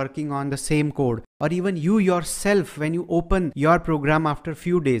programmers are working on the same code, or even you yourself, when you open your program after a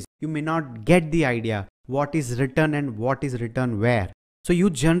few days, you may not get the idea what is written and what is written where. So you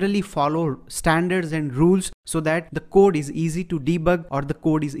generally follow standards and rules so that the code is easy to debug or the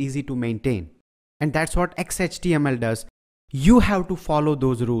code is easy to maintain. And that's what XHTML does. You have to follow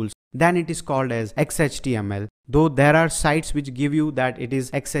those rules. Then it is called as XHTML. Though there are sites which give you that it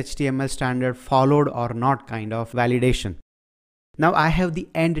is XHTML standard followed or not kind of validation. Now I have the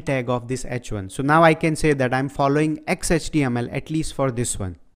end tag of this H1. So now I can say that I'm following XHTML at least for this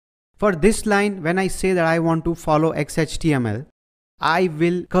one. For this line, when I say that I want to follow XHTML, I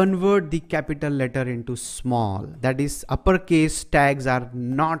will convert the capital letter into small. That is, uppercase tags are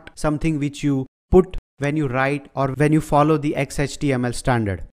not something which you put when you write or when you follow the XHTML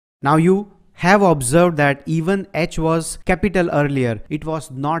standard. Now you have observed that even H was capital earlier, it was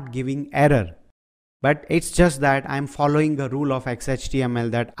not giving error. But it's just that I'm following a rule of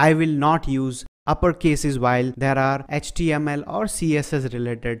XHTML that I will not use uppercases while there are HTML or CSS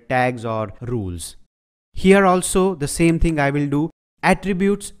related tags or rules. Here also the same thing I will do.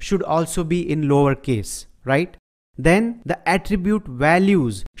 Attributes should also be in lowercase, right? Then the attribute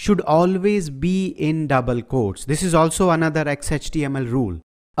values should always be in double quotes. This is also another XHTML rule.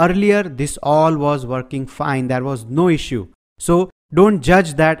 Earlier this all was working fine, there was no issue. So don't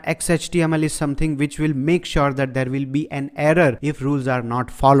judge that XHTML is something which will make sure that there will be an error if rules are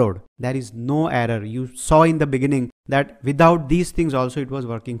not followed. There is no error. You saw in the beginning that without these things also it was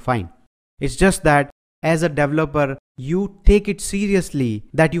working fine. It's just that as a developer, you take it seriously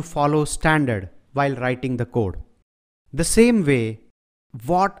that you follow standard while writing the code. The same way,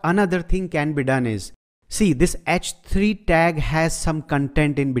 what another thing can be done is, see, this h3 tag has some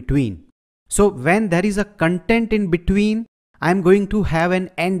content in between. So when there is a content in between, I'm going to have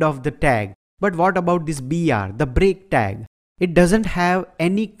an end of the tag. But what about this br, the break tag? It doesn't have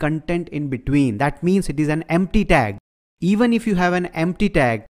any content in between. That means it is an empty tag. Even if you have an empty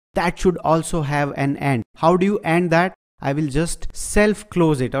tag, that should also have an end. How do you end that? I will just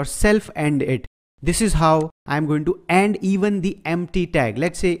self-close it or self-end it. This is how I'm going to end even the empty tag.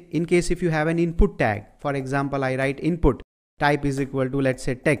 Let's say in case if you have an input tag, for example, I write input, type is equal to, let's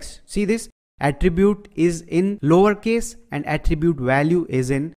say, text. See this? Attribute is in lowercase and attribute value is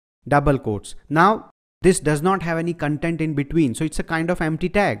in double quotes. Now, this does not have any content in between. So it's a kind of empty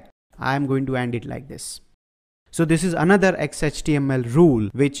tag. I'm going to end it like this. So this is another XHTML rule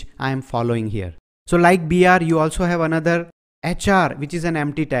which I am following here. So like BR, you also have another HR, which is an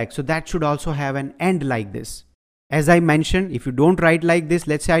empty tag. So that should also have an end like this. As I mentioned, if you don't write like this,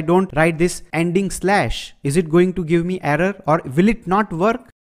 let's say I don't write this ending slash, is it going to give me error or will it not work?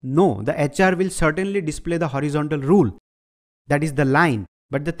 No, the HR will certainly display the horizontal rule. That is the line.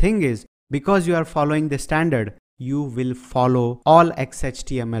 But the thing is, because you are following the standard, you will follow all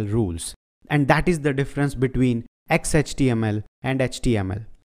XHTML rules. And that is the difference between XHTML and HTML.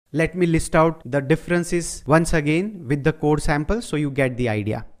 Let me list out the differences once again with the code sample so you get the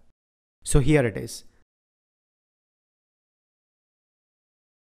idea. So here it is.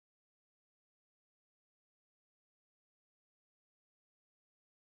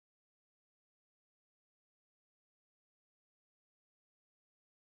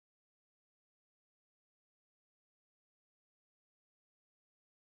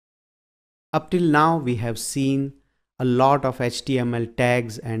 Up till now, we have seen a lot of HTML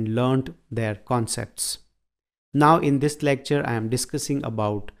tags and learned their concepts. Now in this lecture, I am discussing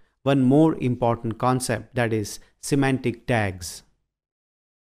about one more important concept, that is semantic tags.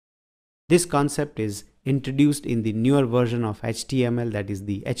 This concept is introduced in the newer version of HTML, that is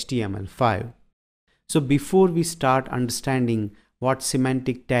the HTML5. So before we start understanding what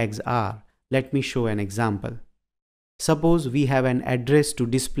semantic tags are, let me show an example. Suppose we have an address to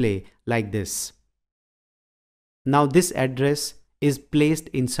display like this. Now this address is placed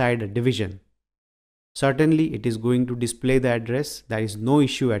inside a division. Certainly it is going to display the address, there is no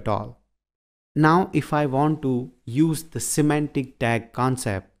issue at all. Now if I want to use the semantic tag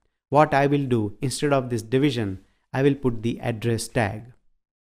concept, what I will do, instead of this division, I will put the address tag.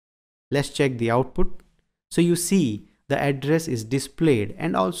 Let's check the output. So you see the address is displayed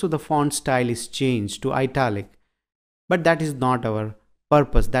and also the font style is changed to italic. But that is not our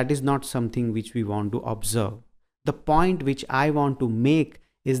purpose. That is not something which we want to observe. The point which I want to make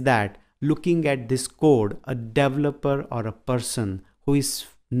is that looking at this code, a developer or a person who is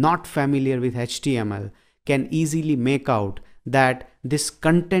not familiar with HTML can easily make out that this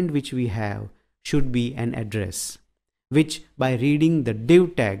content which we have should be an address, which by reading the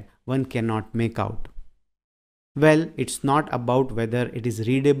div tag one cannot make out. Well, it's not about whether it is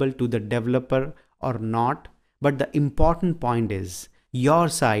readable to the developer or not, but the important point is your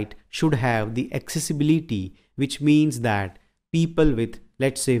site should have the accessibility, which means that people with,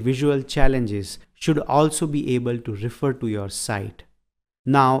 let's say, visual challenges should also be able to refer to your site.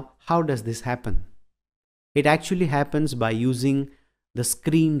 Now, how does this happen? It actually happens by using the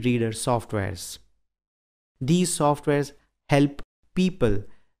screen reader softwares. These softwares help people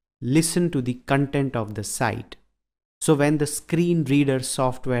listen to the content of the site. So when the screen reader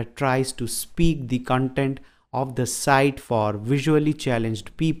software tries to speak the content of the site for visually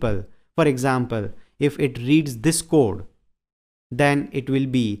challenged people, for example, if it reads this code, then it will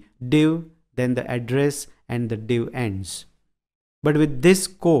be div, then the address and the div ends. But with this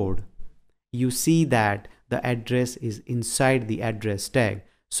code, you see that the address is inside the address tag.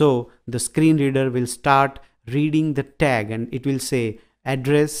 So the screen reader will start reading the tag and it will say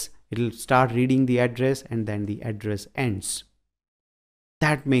address, it will start reading the address and then the address ends.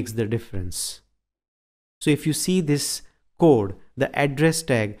 That makes the difference. So if you see this code, the address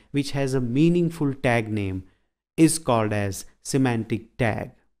tag, which has a meaningful tag name, is called as semantic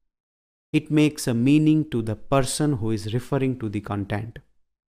tag. It makes a meaning to the person who is referring to the content.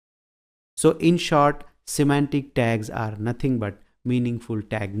 So in short, semantic tags are nothing but meaningful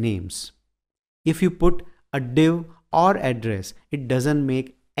tag names. If you put a div or address, it doesn't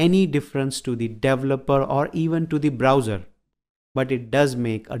make any difference to the developer or even to the browser, but it does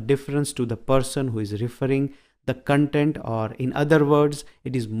make a difference to the person who is referring the content, or in other words,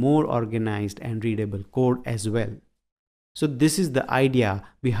 it is more organized and readable code as well. So this is the idea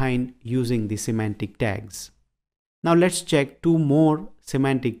behind using the semantic tags. Now let's check two more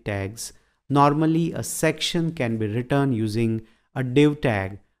semantic tags. Normally a section can be written using a div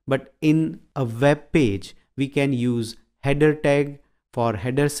tag, but in a web page we can use header tag for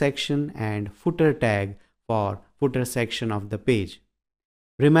header section and footer tag for footer section of the page.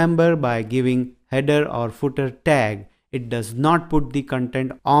 Remember, by giving header or footer tag, it does not put the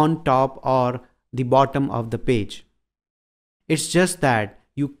content on top or the bottom of the page. It's just that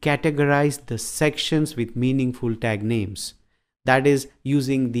you categorize the sections with meaningful tag names. That is,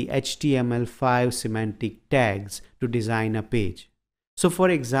 using the HTML5 semantic tags to design a page. So for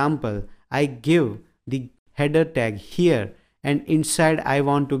example, I give the header tag here, and inside I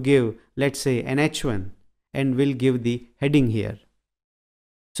want to give, let's say, an H1, and will give the heading here.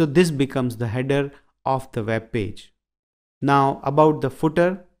 So this becomes the header of the web page. Now about the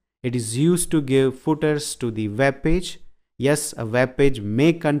footer, it is used to give footers to the web page. Yes, a web page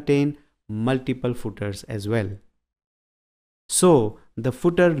may contain multiple footers as well. So the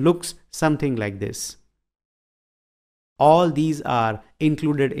footer looks something like this. All these are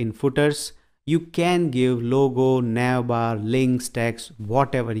included in footers. You can give logo, navbar, links, text,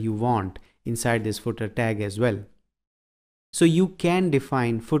 whatever you want inside this footer tag as well. So you can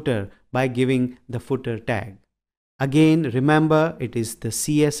define footer by giving the footer tag. Again, remember, it is the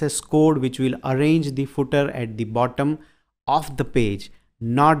CSS code which will arrange the footer at the bottom of the page,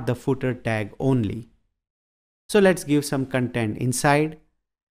 not the footer tag only. So let's give some content inside.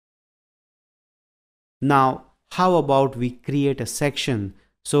 Now, how about we create a section?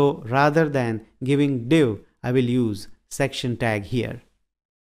 So rather than giving div, I will use section tag here.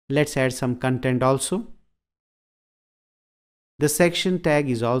 Let's add some content also. The section tag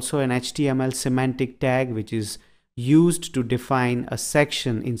is also an HTML semantic tag which is used to define a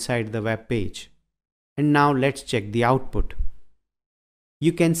section inside the web page. And now let's check the output.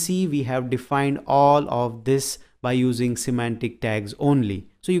 You can see we have defined all of this by using semantic tags only.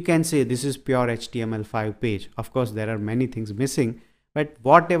 So you can say this is pure HTML5 page. Of course, there are many things missing, but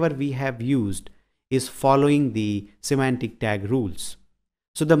whatever we have used is following the semantic tag rules.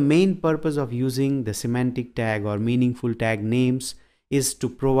 So the main purpose of using the semantic tag or meaningful tag names is to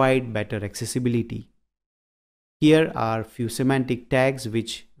provide better accessibility. Here are few semantic tags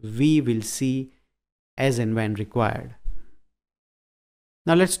which we will see as and when required.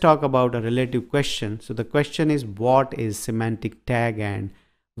 Now let's talk about a relative question. So the question is, what is semantic tag and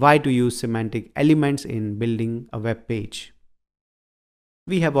why to use semantic elements in building a web page?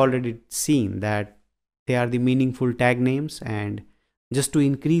 We have already seen that they are the meaningful tag names, and just to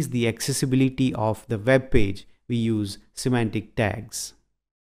increase the accessibility of the web page, we use semantic tags.